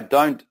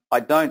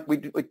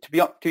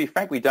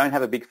frank, we don't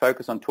have a big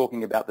focus on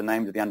talking about the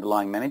names of the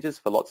underlying managers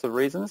for lots of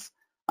reasons.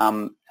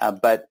 And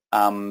they're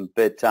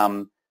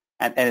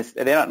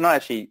not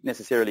actually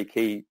necessarily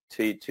key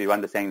to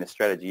understanding the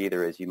strategy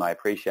either, as you may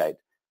appreciate.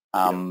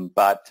 I'm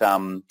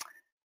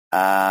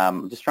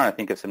just trying to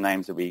think of some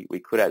names that we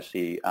could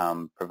actually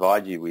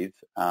provide you with,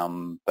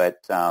 but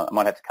I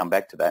might have to come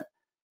back to that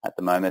at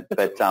the moment.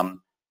 But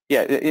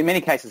in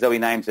many cases there'll be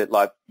names that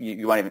like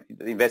you won't even,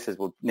 the investors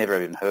will never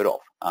have even heard of,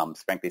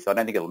 frankly. So I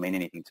don't think it'll mean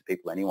anything to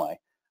people anyway.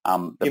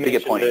 The bigger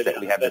point is that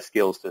we have the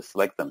skills to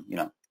select them,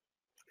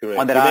 Correct.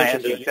 And that are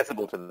actually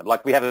accessible to them.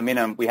 Like we have a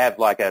minimum, we have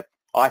like a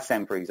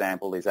ISAM, for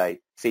example, is a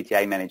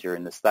CTA manager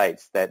in the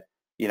States that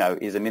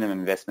is a minimum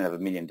investment of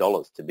 $1 million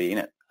to be in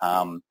it.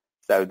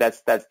 So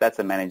that's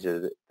a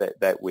manager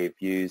that we've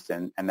used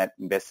and that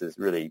investors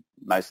really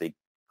mostly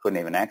couldn't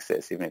even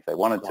access even if they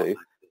wanted to.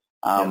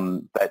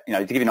 But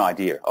to give you an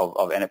idea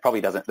of and it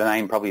probably doesn't, the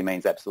name probably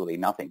means absolutely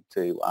nothing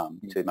to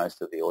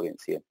most of the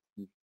audience here.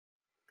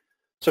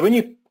 So when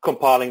you're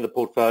compiling the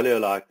portfolio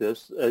like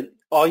this,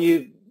 are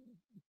you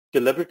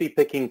deliberately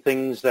picking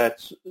things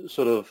that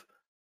sort of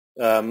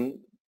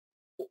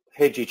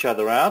hedge each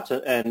other out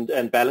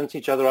and balance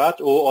each other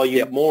out, or are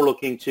you more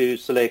looking to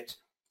select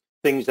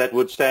things that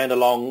would stand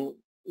on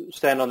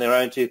their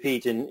own two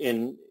feet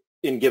in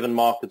given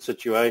market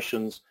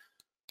situations,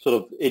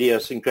 sort of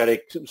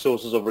idiosyncratic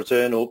sources of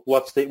return, or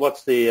what's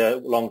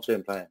the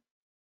long-term plan?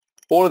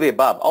 All of the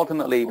above.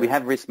 Ultimately, we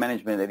have risk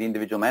management at the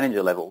individual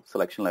manager level,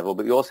 selection level,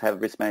 but we also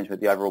have risk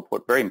management at the overall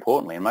very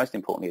importantly, and most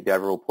importantly, at the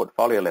overall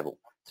portfolio level.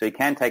 So you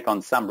can take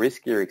on some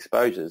riskier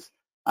exposures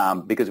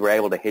because we're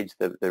able to hedge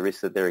the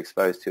risks that they're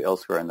exposed to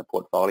elsewhere in the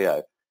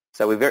portfolio.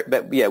 So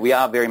we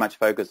are very much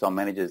focused on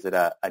managers that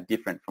are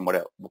different from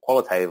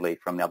qualitatively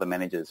from the other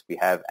managers we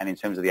have, and in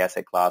terms of the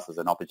asset classes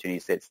and opportunity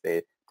sets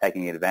they're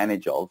taking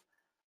advantage of,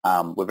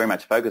 we're very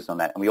much focused on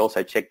that. And we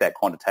also check that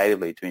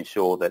quantitatively to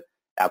ensure that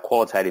our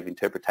qualitative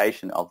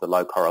interpretation of the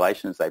low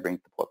correlations they bring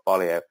to the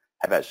portfolio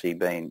has actually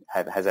been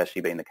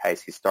the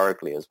case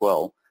historically as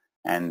well,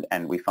 and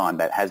we find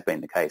that has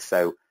been the case.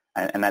 So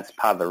and that's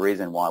part of the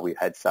reason why we've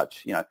had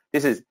such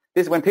this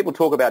is when people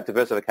talk about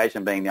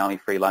diversification being the only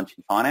free lunch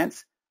in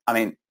finance. I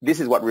mean,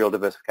 this is what real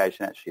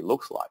diversification actually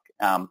looks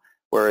like.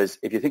 Whereas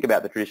if you think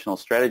about the traditional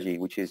strategy,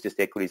 which is just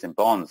equities and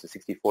bonds, a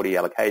 60-40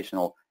 allocation,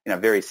 or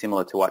very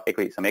similar to what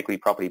some equity,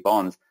 property,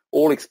 bonds,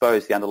 all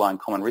expose the underlying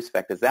common risk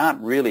factors. They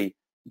aren't really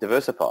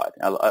diversified.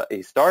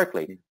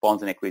 Historically,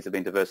 bonds and equities have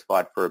been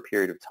diversified for a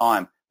period of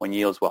time when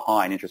yields were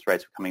high and interest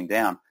rates were coming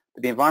down.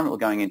 But the environment we're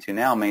going into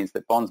now means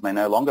that bonds may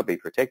no longer be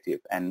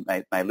protective and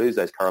may lose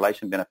those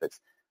correlation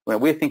benefits. When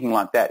we're thinking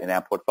like that in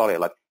our portfolio,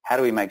 like how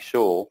do we make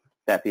sure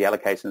that the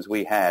allocations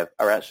we have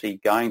are actually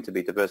going to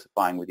be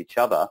diversifying with each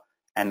other,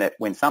 and that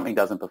when something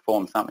doesn't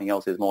perform, something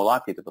else is more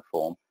likely to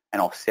perform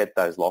and offset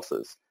those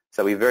losses.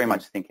 So we very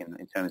much think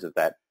in terms of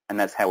that, and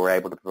that's how we're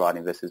able to provide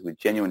investors with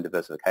genuine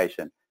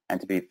diversification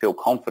and to feel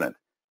confident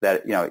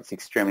that it's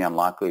extremely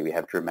unlikely we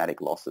have dramatic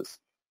losses.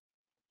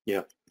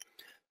 Yeah.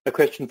 A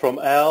question from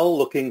Al.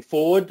 Looking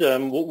forward,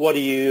 what do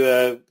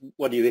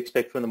you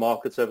expect from the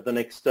markets over the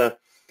next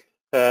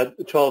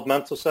 12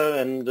 months or so,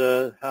 and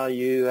how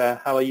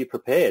are you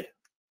prepared?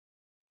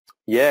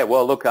 Yeah,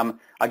 well, look,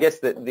 I guess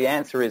the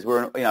answer is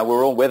we're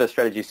all weather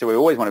strategists, so we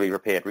always want to be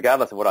prepared,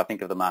 regardless of what I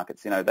think of the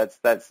markets.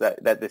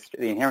 The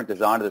inherent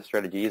design of the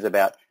strategy is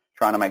about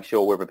trying to make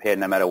sure we're prepared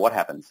no matter what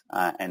happens,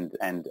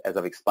 and as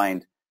I've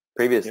explained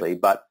previously.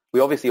 Yep. But we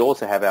obviously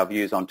also have our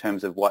views on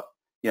terms of what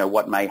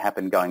may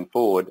happen going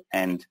forward,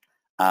 and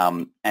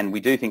we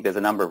do think there's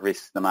a number of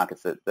risks in the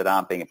markets that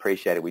aren't being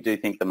appreciated. We do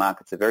think the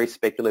markets are very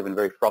speculative and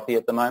very frothy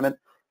at the moment.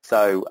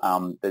 So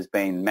there's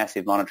been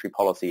massive monetary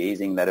policy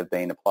easing that have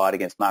been applied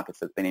against markets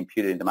that have been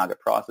imputed into market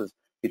prices.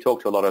 You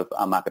talk to a lot of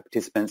market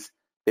participants,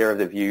 they're of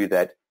the view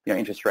that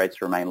interest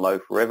rates remain low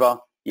forever,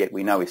 yet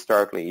we know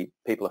historically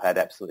people have had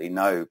absolutely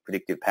no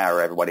predictive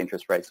power over what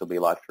interest rates will be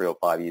like 3 or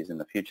 5 years in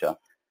the future.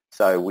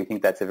 So we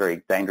think that's a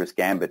very dangerous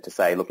gambit to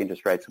say, look,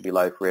 interest rates will be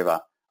low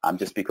forever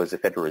just because the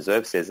Federal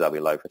Reserve says they'll be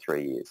low for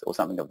 3 years or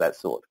something of that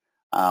sort.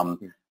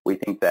 We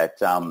think that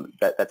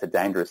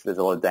that's there's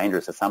a lot of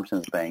dangerous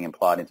assumptions being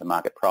implied into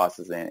market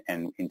prices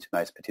and into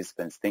most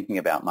participants thinking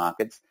about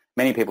markets.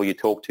 Many people you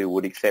talk to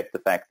would accept the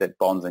fact that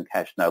bonds and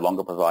cash no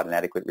longer provide an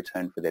adequate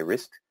return for their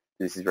risk.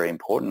 This is very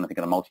important. I think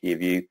on a multi-year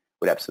view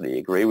would absolutely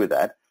agree with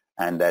that,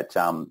 and that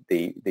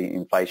the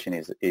inflation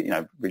is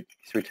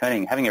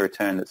returning, having a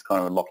return that's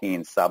kind of locking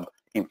in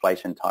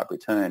sub-inflation type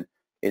return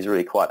is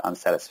really quite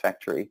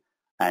unsatisfactory.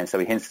 And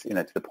so hence,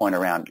 to the point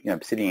around,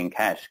 sitting in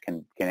cash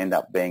can end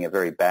up being a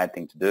very bad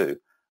thing to do.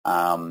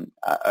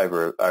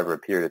 over a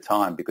period of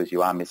time, because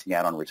you are missing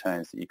out on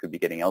returns that you could be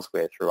getting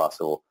elsewhere through us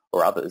or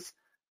others.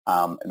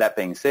 That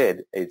being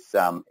said, it's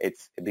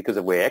because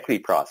of where equity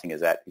pricing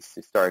is at. It's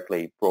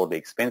historically broadly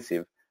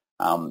expensive.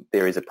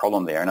 There is a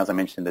problem there, and as I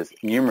mentioned, there's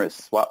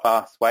numerous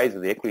vast ways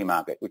of the equity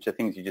market, which are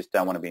things you just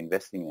don't want to be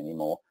investing in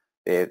anymore.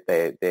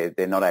 They're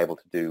not able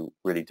to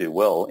really do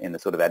well in the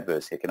sort of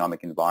adverse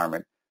economic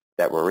environment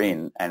that we're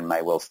in and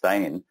may well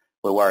stay in.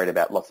 We're worried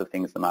about lots of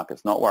things the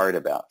market's not worried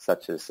about,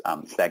 such as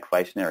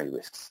stagflationary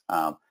risks.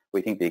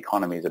 We think the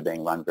economies are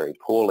being run very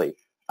poorly.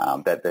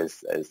 That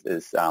there's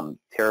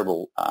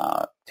terrible,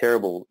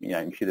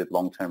 imputed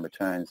long-term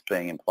returns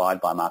being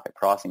implied by market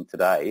pricing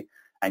today,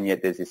 and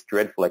yet there's this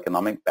dreadful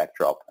economic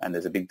backdrop, and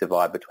there's a big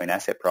divide between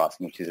asset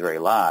pricing, which is very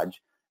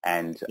large,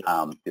 and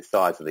the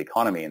size of the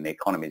economy and the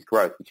economy's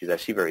growth, which is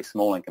actually very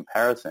small in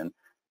comparison,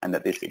 and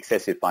that this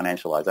excessive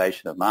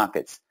financialisation of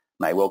markets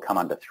may well come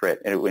under threat,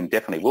 and it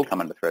definitely will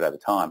come under threat over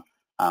time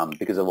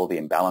because of all the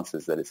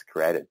imbalances that it's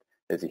created.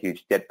 There's a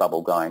huge debt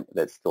bubble going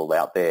that's still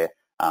out there.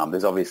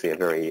 There's obviously a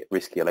very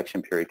risky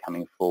election period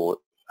coming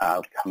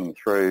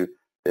through.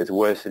 There's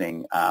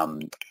worsening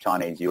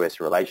Chinese-US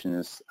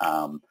relations,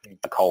 a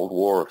Cold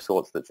War of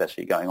sorts that's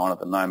actually going on at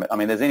the moment. I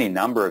mean, there's any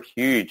number of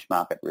huge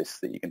market risks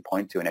that you can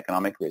point to and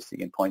economic risks that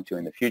you can point to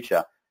in the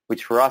future,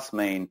 which for us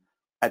mean,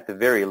 at the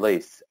very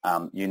least,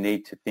 you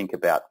need to think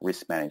about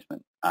risk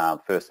management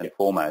first and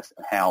foremost,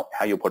 how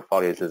your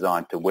portfolio is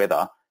designed to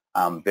weather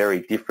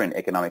very different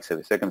economic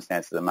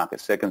circumstances and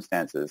market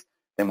circumstances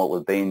than what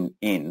we've been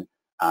in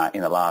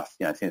the last,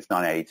 since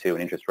 1982,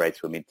 when interest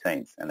rates were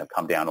mid-teens and have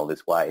come down all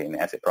this way and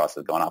asset prices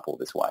have gone up all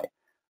this way.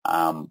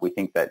 We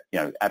think that,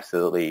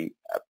 absolutely,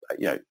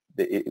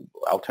 the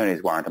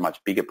alternatives warrant a much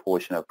bigger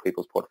portion of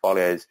people's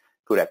portfolios.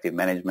 Good active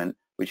management,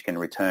 which can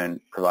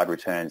provide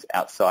returns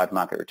outside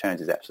market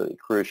returns, is absolutely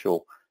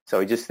crucial. So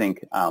we just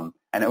think, and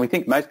we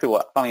think most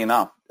people, funnily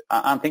enough,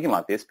 aren't thinking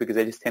like this because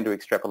they just tend to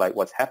extrapolate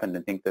what's happened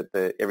and think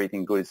that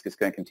everything good is just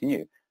going to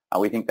continue.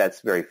 We think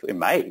that's it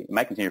may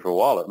continue for a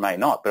while, it may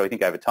not, but we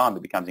think over time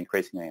it becomes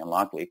increasingly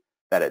unlikely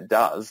that it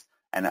does,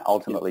 and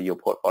ultimately your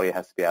portfolio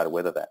has to be able to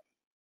weather that.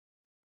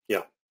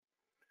 Yeah.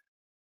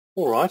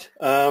 All right.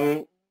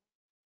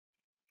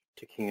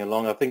 Ticking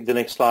along, I think the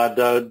next slide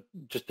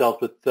just dealt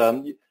with...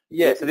 so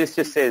this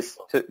just says,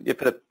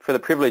 for the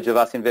privilege of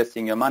us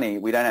investing your money,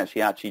 we don't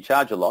actually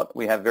charge a lot.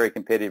 We have very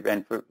competitive,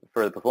 and for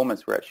the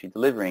performance we're actually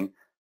delivering,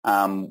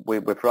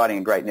 we're providing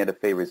a great net of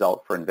fee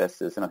result for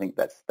investors, and I think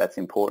that's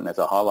important, as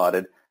I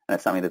highlighted, and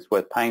it's something that's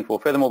worth paying for.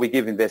 Furthermore, we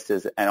give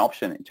investors an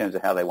option in terms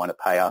of how they want to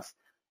pay us.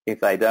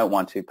 If they don't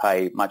want to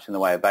pay much in the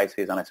way of base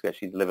fees unless we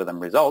actually deliver them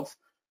results,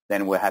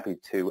 then we're happy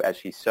to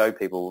actually show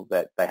people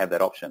that they have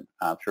that option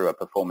through a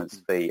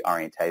performance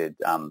fee-orientated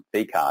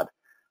fee card.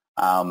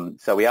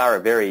 So we are a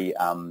very,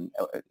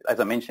 as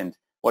I mentioned,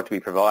 what do we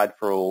provide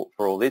for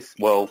all this?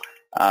 Well,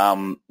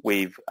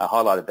 we've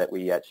highlighted that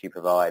we actually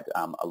provide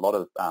a lot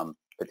of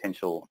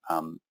potential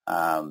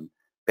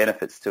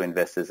benefits to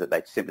investors that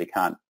they simply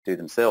can't do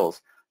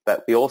themselves.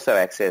 But we also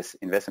access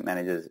investment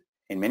managers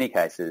in many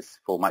cases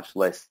for much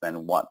less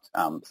than what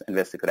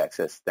investor could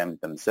access them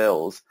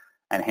themselves,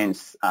 and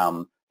hence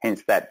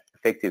that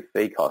effective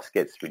fee cost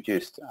gets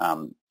reduced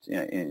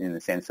in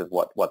the sense of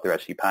what they're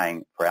actually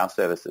paying for our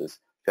services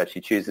to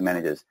actually choose the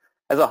managers.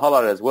 As I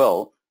highlighted as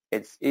well,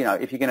 it's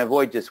if you can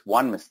avoid just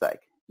one mistake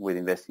with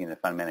investing in a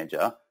fund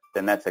manager,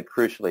 then that's a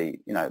crucially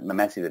a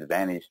massive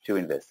advantage to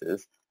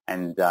investors,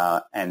 and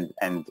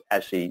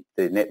actually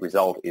the net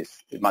result is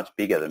much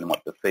bigger than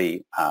what the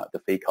fee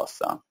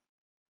costs are.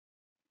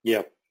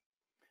 Yeah.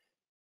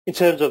 In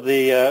terms of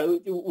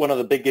the one of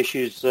the big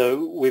issues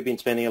we've been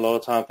spending a lot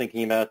of time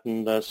thinking about,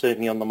 and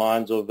certainly on the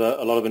minds of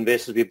a lot of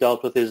investors we've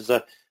dealt with, is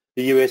the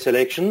US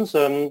elections.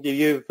 Have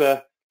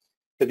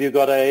you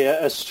got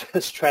a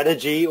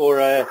strategy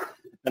or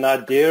an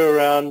idea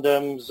around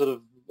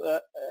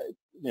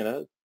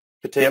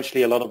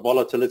potentially a lot of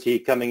volatility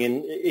coming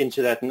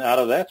into that and out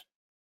of that?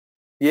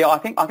 Yeah, I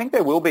think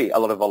there will be a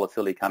lot of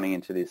volatility coming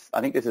into this.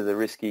 I think this is a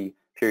risky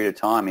period of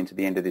time into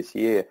the end of this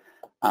year.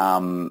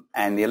 And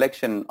the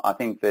election, I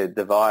think the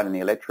divide in the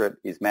electorate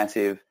is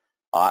massive.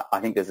 I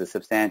think there's a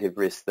substantive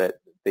risk that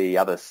the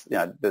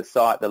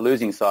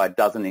losing side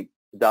doesn't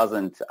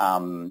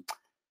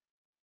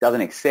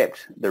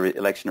accept the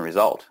election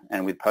result.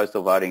 And with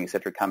postal voting,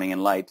 etc., coming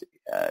in late,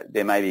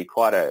 there may be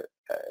quite a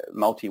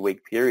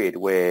multi-week period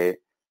where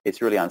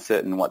it's really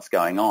uncertain what's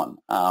going on.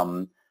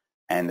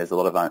 And there's a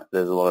lot of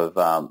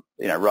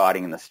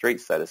rioting in the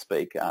streets, so to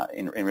speak,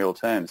 in real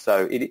terms.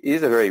 So it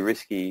is a very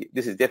risky.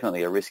 This is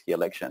definitely a risky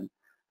election,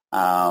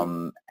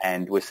 and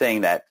we're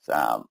seeing that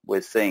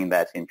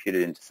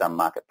imputed into some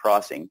market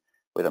pricing,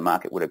 where the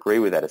market would agree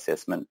with that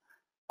assessment.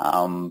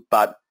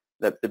 But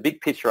the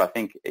big picture, I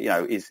think,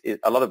 is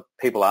a lot of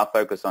people are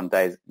focused on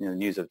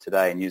news of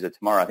today and news of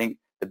tomorrow. I think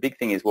the big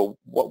thing is, well,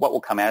 what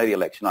will come out of the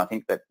election? I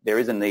think that there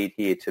is a need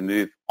here to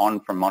move on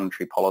from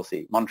monetary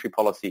policy. Monetary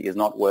policy is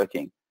not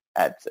working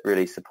at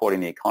really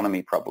supporting the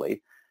economy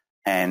properly,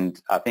 and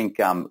I think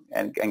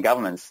and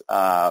governments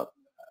are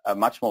are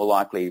much more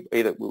likely,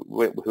 either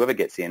whoever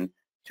gets in,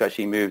 to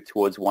actually move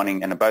towards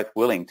wanting and are both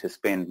willing to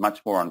spend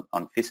much more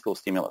on fiscal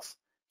stimulus.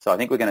 So I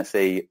think we're going to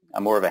see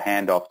more of a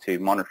handoff to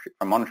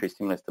from monetary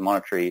stimulus to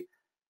monetary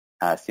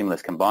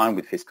stimulus combined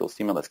with fiscal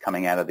stimulus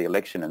coming out of the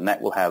election, and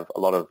that will have a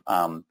lot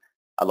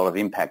of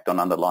impact on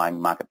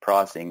underlying market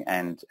pricing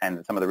and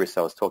some of the risks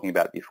I was talking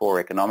about before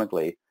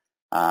economically,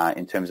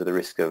 in terms of the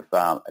risk of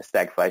a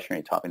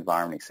stagflationary type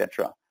environment,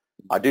 etc.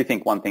 I do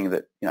think one thing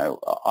that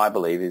I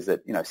believe is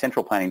that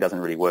central planning doesn't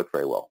really work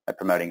very well at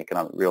promoting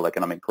real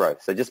economic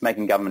growth. So just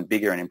making government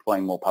bigger and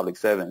employing more public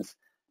servants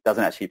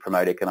doesn't actually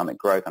promote economic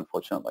growth,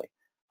 unfortunately,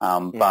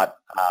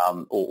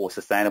 or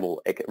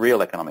sustainable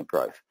real economic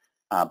growth.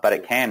 But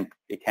it can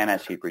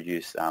actually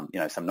produce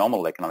some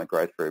nominal economic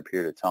growth for a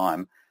period of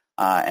time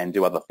and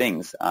do other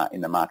things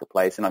in the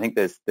marketplace. And I think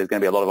there's going to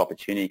be a lot of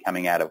opportunity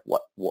coming out of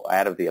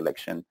out of the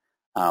election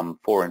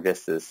for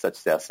investors such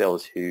as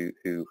ourselves who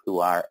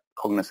are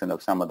cognizant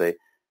of some of the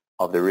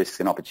risks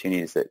and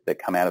opportunities that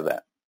come out of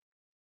that.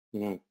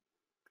 Mm.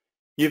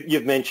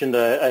 You've mentioned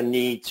a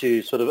need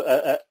to sort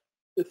of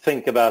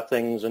think about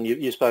things, and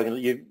you've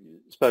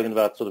spoken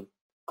about sort of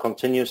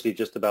continuously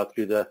just about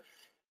through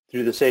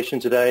the session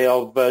today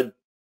of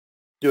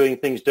doing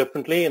things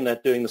differently, and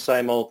that doing the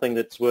same old thing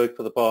that's worked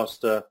for the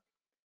past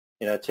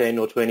 10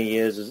 or 20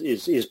 years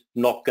is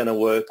not going to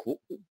work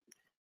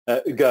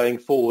going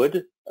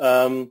forward.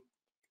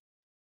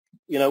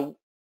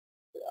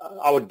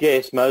 I would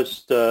guess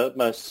most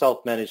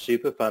self-managed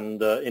super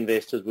fund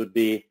investors would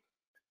be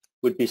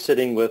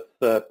sitting with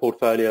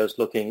portfolios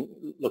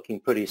looking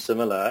pretty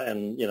similar,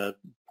 and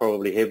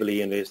probably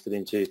heavily invested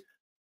into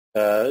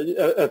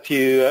a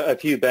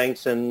few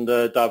banks and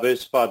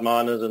diversified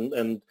miners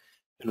and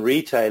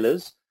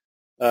retailers.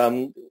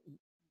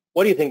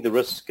 What do you think the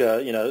risk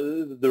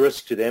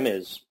to them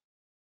is,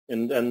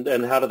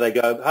 and how do they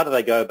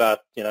go about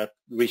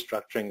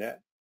restructuring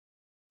that?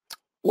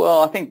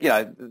 Well, I think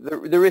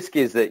the risk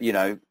is that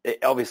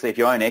obviously if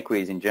you own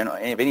equities in general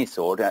of any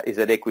sort, is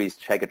that equities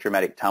take a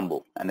dramatic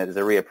tumble, and that there's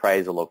a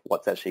reappraisal of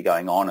what's actually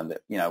going on, and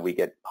that we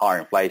get higher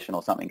inflation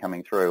or something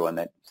coming through, and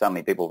that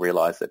suddenly people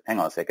realise that hang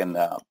on a second,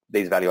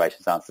 these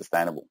valuations aren't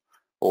sustainable,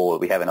 or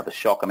we have another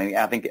shock. I mean,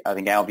 I think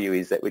our view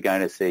is that we're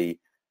going to see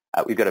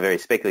we've got a very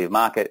speculative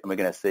market, and we're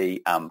going to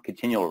see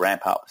continual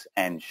ramp ups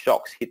and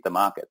shocks hit the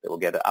market that will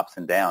get ups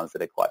and downs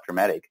that are quite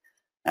dramatic,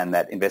 and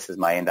that investors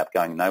may end up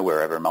going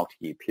nowhere over a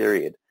multi-year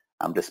period,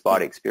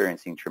 despite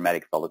experiencing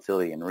traumatic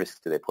volatility and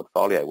risk to their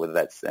portfolio, whether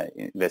that's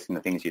investing in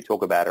the things you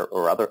talk about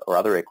or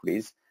other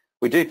equities.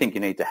 We do think you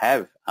need to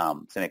have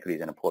some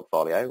equities in a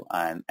portfolio,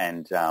 and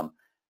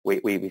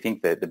we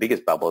think that the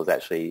biggest bubble is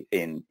actually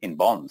in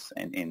bonds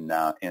and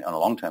on a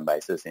long-term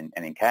basis and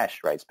in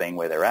cash rates being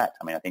where they're at.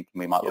 I mean, I think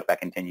we might look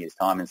back in 10 years'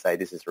 time and say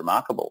this is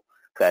remarkable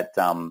that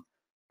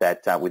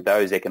with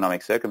those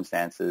economic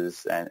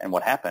circumstances and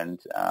what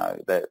happened,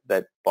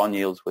 that bond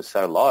yields were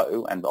so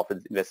low and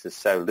offered investors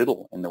so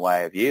little in the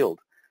way of yield,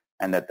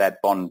 and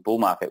that bond bull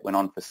market went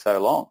on for so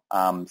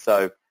long.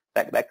 So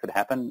that could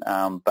happen,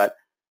 but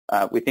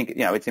we think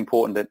it's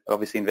important that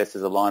obviously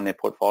investors align their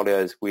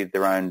portfolios with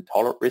their own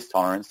risk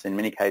tolerance. In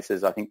many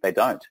cases, I think they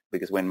don't,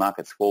 because when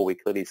markets fall, we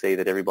clearly see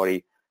that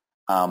everybody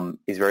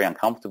is very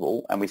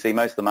uncomfortable, and we see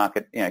most of the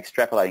market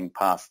extrapolating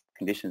past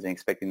conditions and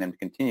expecting them to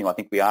continue. I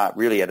think we are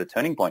really at a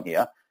turning point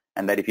here,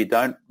 and that if you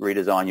don't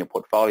redesign your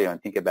portfolio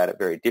and think about it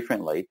very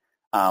differently,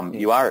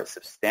 you are at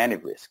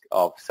substantive risk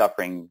of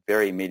suffering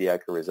very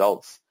mediocre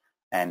results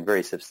and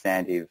very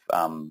substantive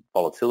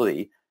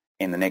volatility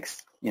in the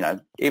next,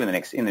 even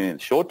in the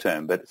short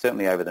term, but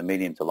certainly over the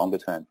medium to longer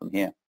term from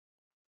here.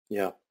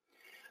 Yeah.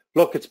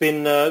 Look, it's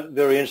been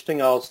very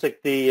interesting. I'll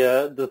stick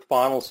the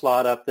final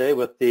slide up there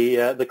with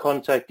the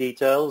contact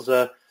details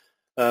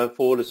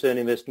for Lucerne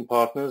Investment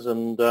Partners.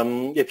 And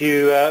if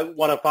you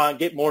want to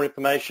get more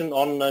information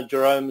on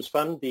Jerome's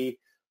fund, the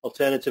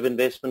Alternative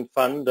Investment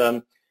Fund,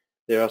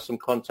 there are some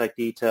contact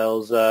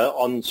details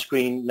on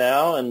screen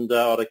now, and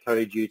I'd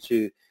encourage you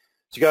to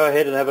go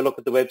ahead and have a look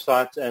at the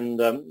website and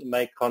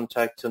make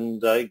contact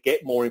and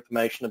get more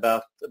information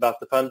about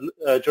the fund.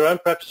 Jerome,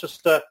 perhaps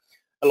just a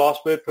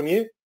last word from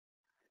you.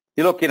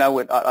 You look,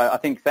 I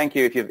think thank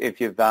you if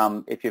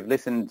you've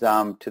listened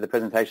to the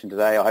presentation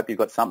today. I hope you've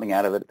got something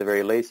out of it at the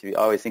very least. I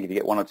always think if you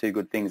get one or two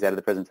good things out of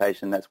the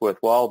presentation, that's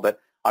worthwhile. But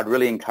I'd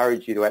really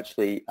encourage you to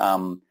actually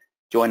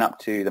join up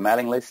to the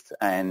mailing list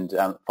and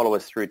follow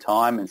us through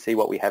time and see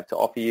what we have to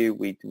offer you.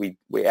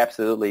 We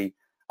absolutely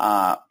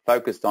are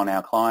focused on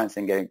our clients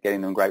and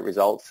getting them great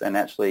results, and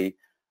actually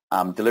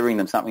delivering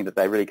them something that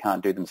they really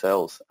can't do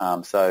themselves.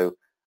 So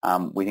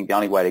we think the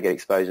only way to get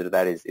exposure to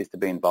that is to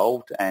be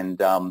involved,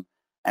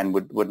 and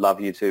would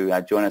love you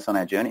to join us on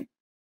our journey.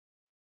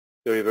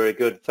 Very, very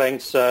good.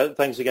 Thanks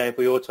again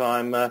for your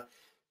time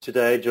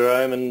today,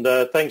 Jerome,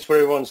 and thanks for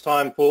everyone's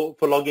time for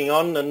logging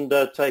on and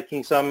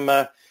taking some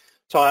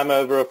time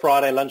over a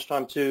Friday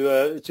lunchtime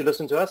to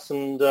listen to us.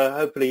 And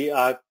hopefully,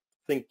 I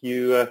think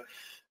you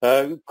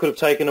could have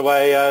taken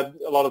away a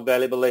lot of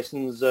valuable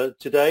lessons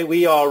today.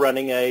 We are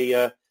running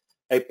a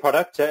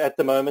product at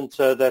the moment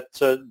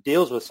that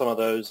deals with some of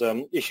those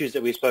issues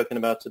that we've spoken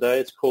about today.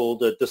 It's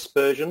called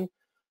Dispersion.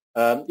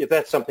 If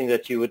that's something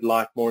that you would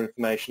like more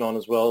information on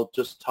as well,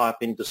 just type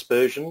in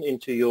Dispersion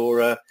into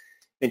your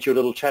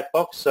little chat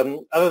box.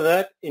 Other than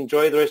that,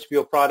 enjoy the rest of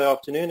your Friday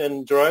afternoon.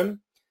 And Jerome,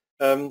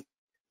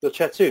 we'll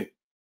chat soon.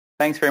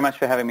 Thanks very much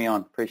for having me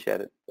on.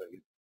 Appreciate it.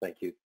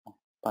 Thank you.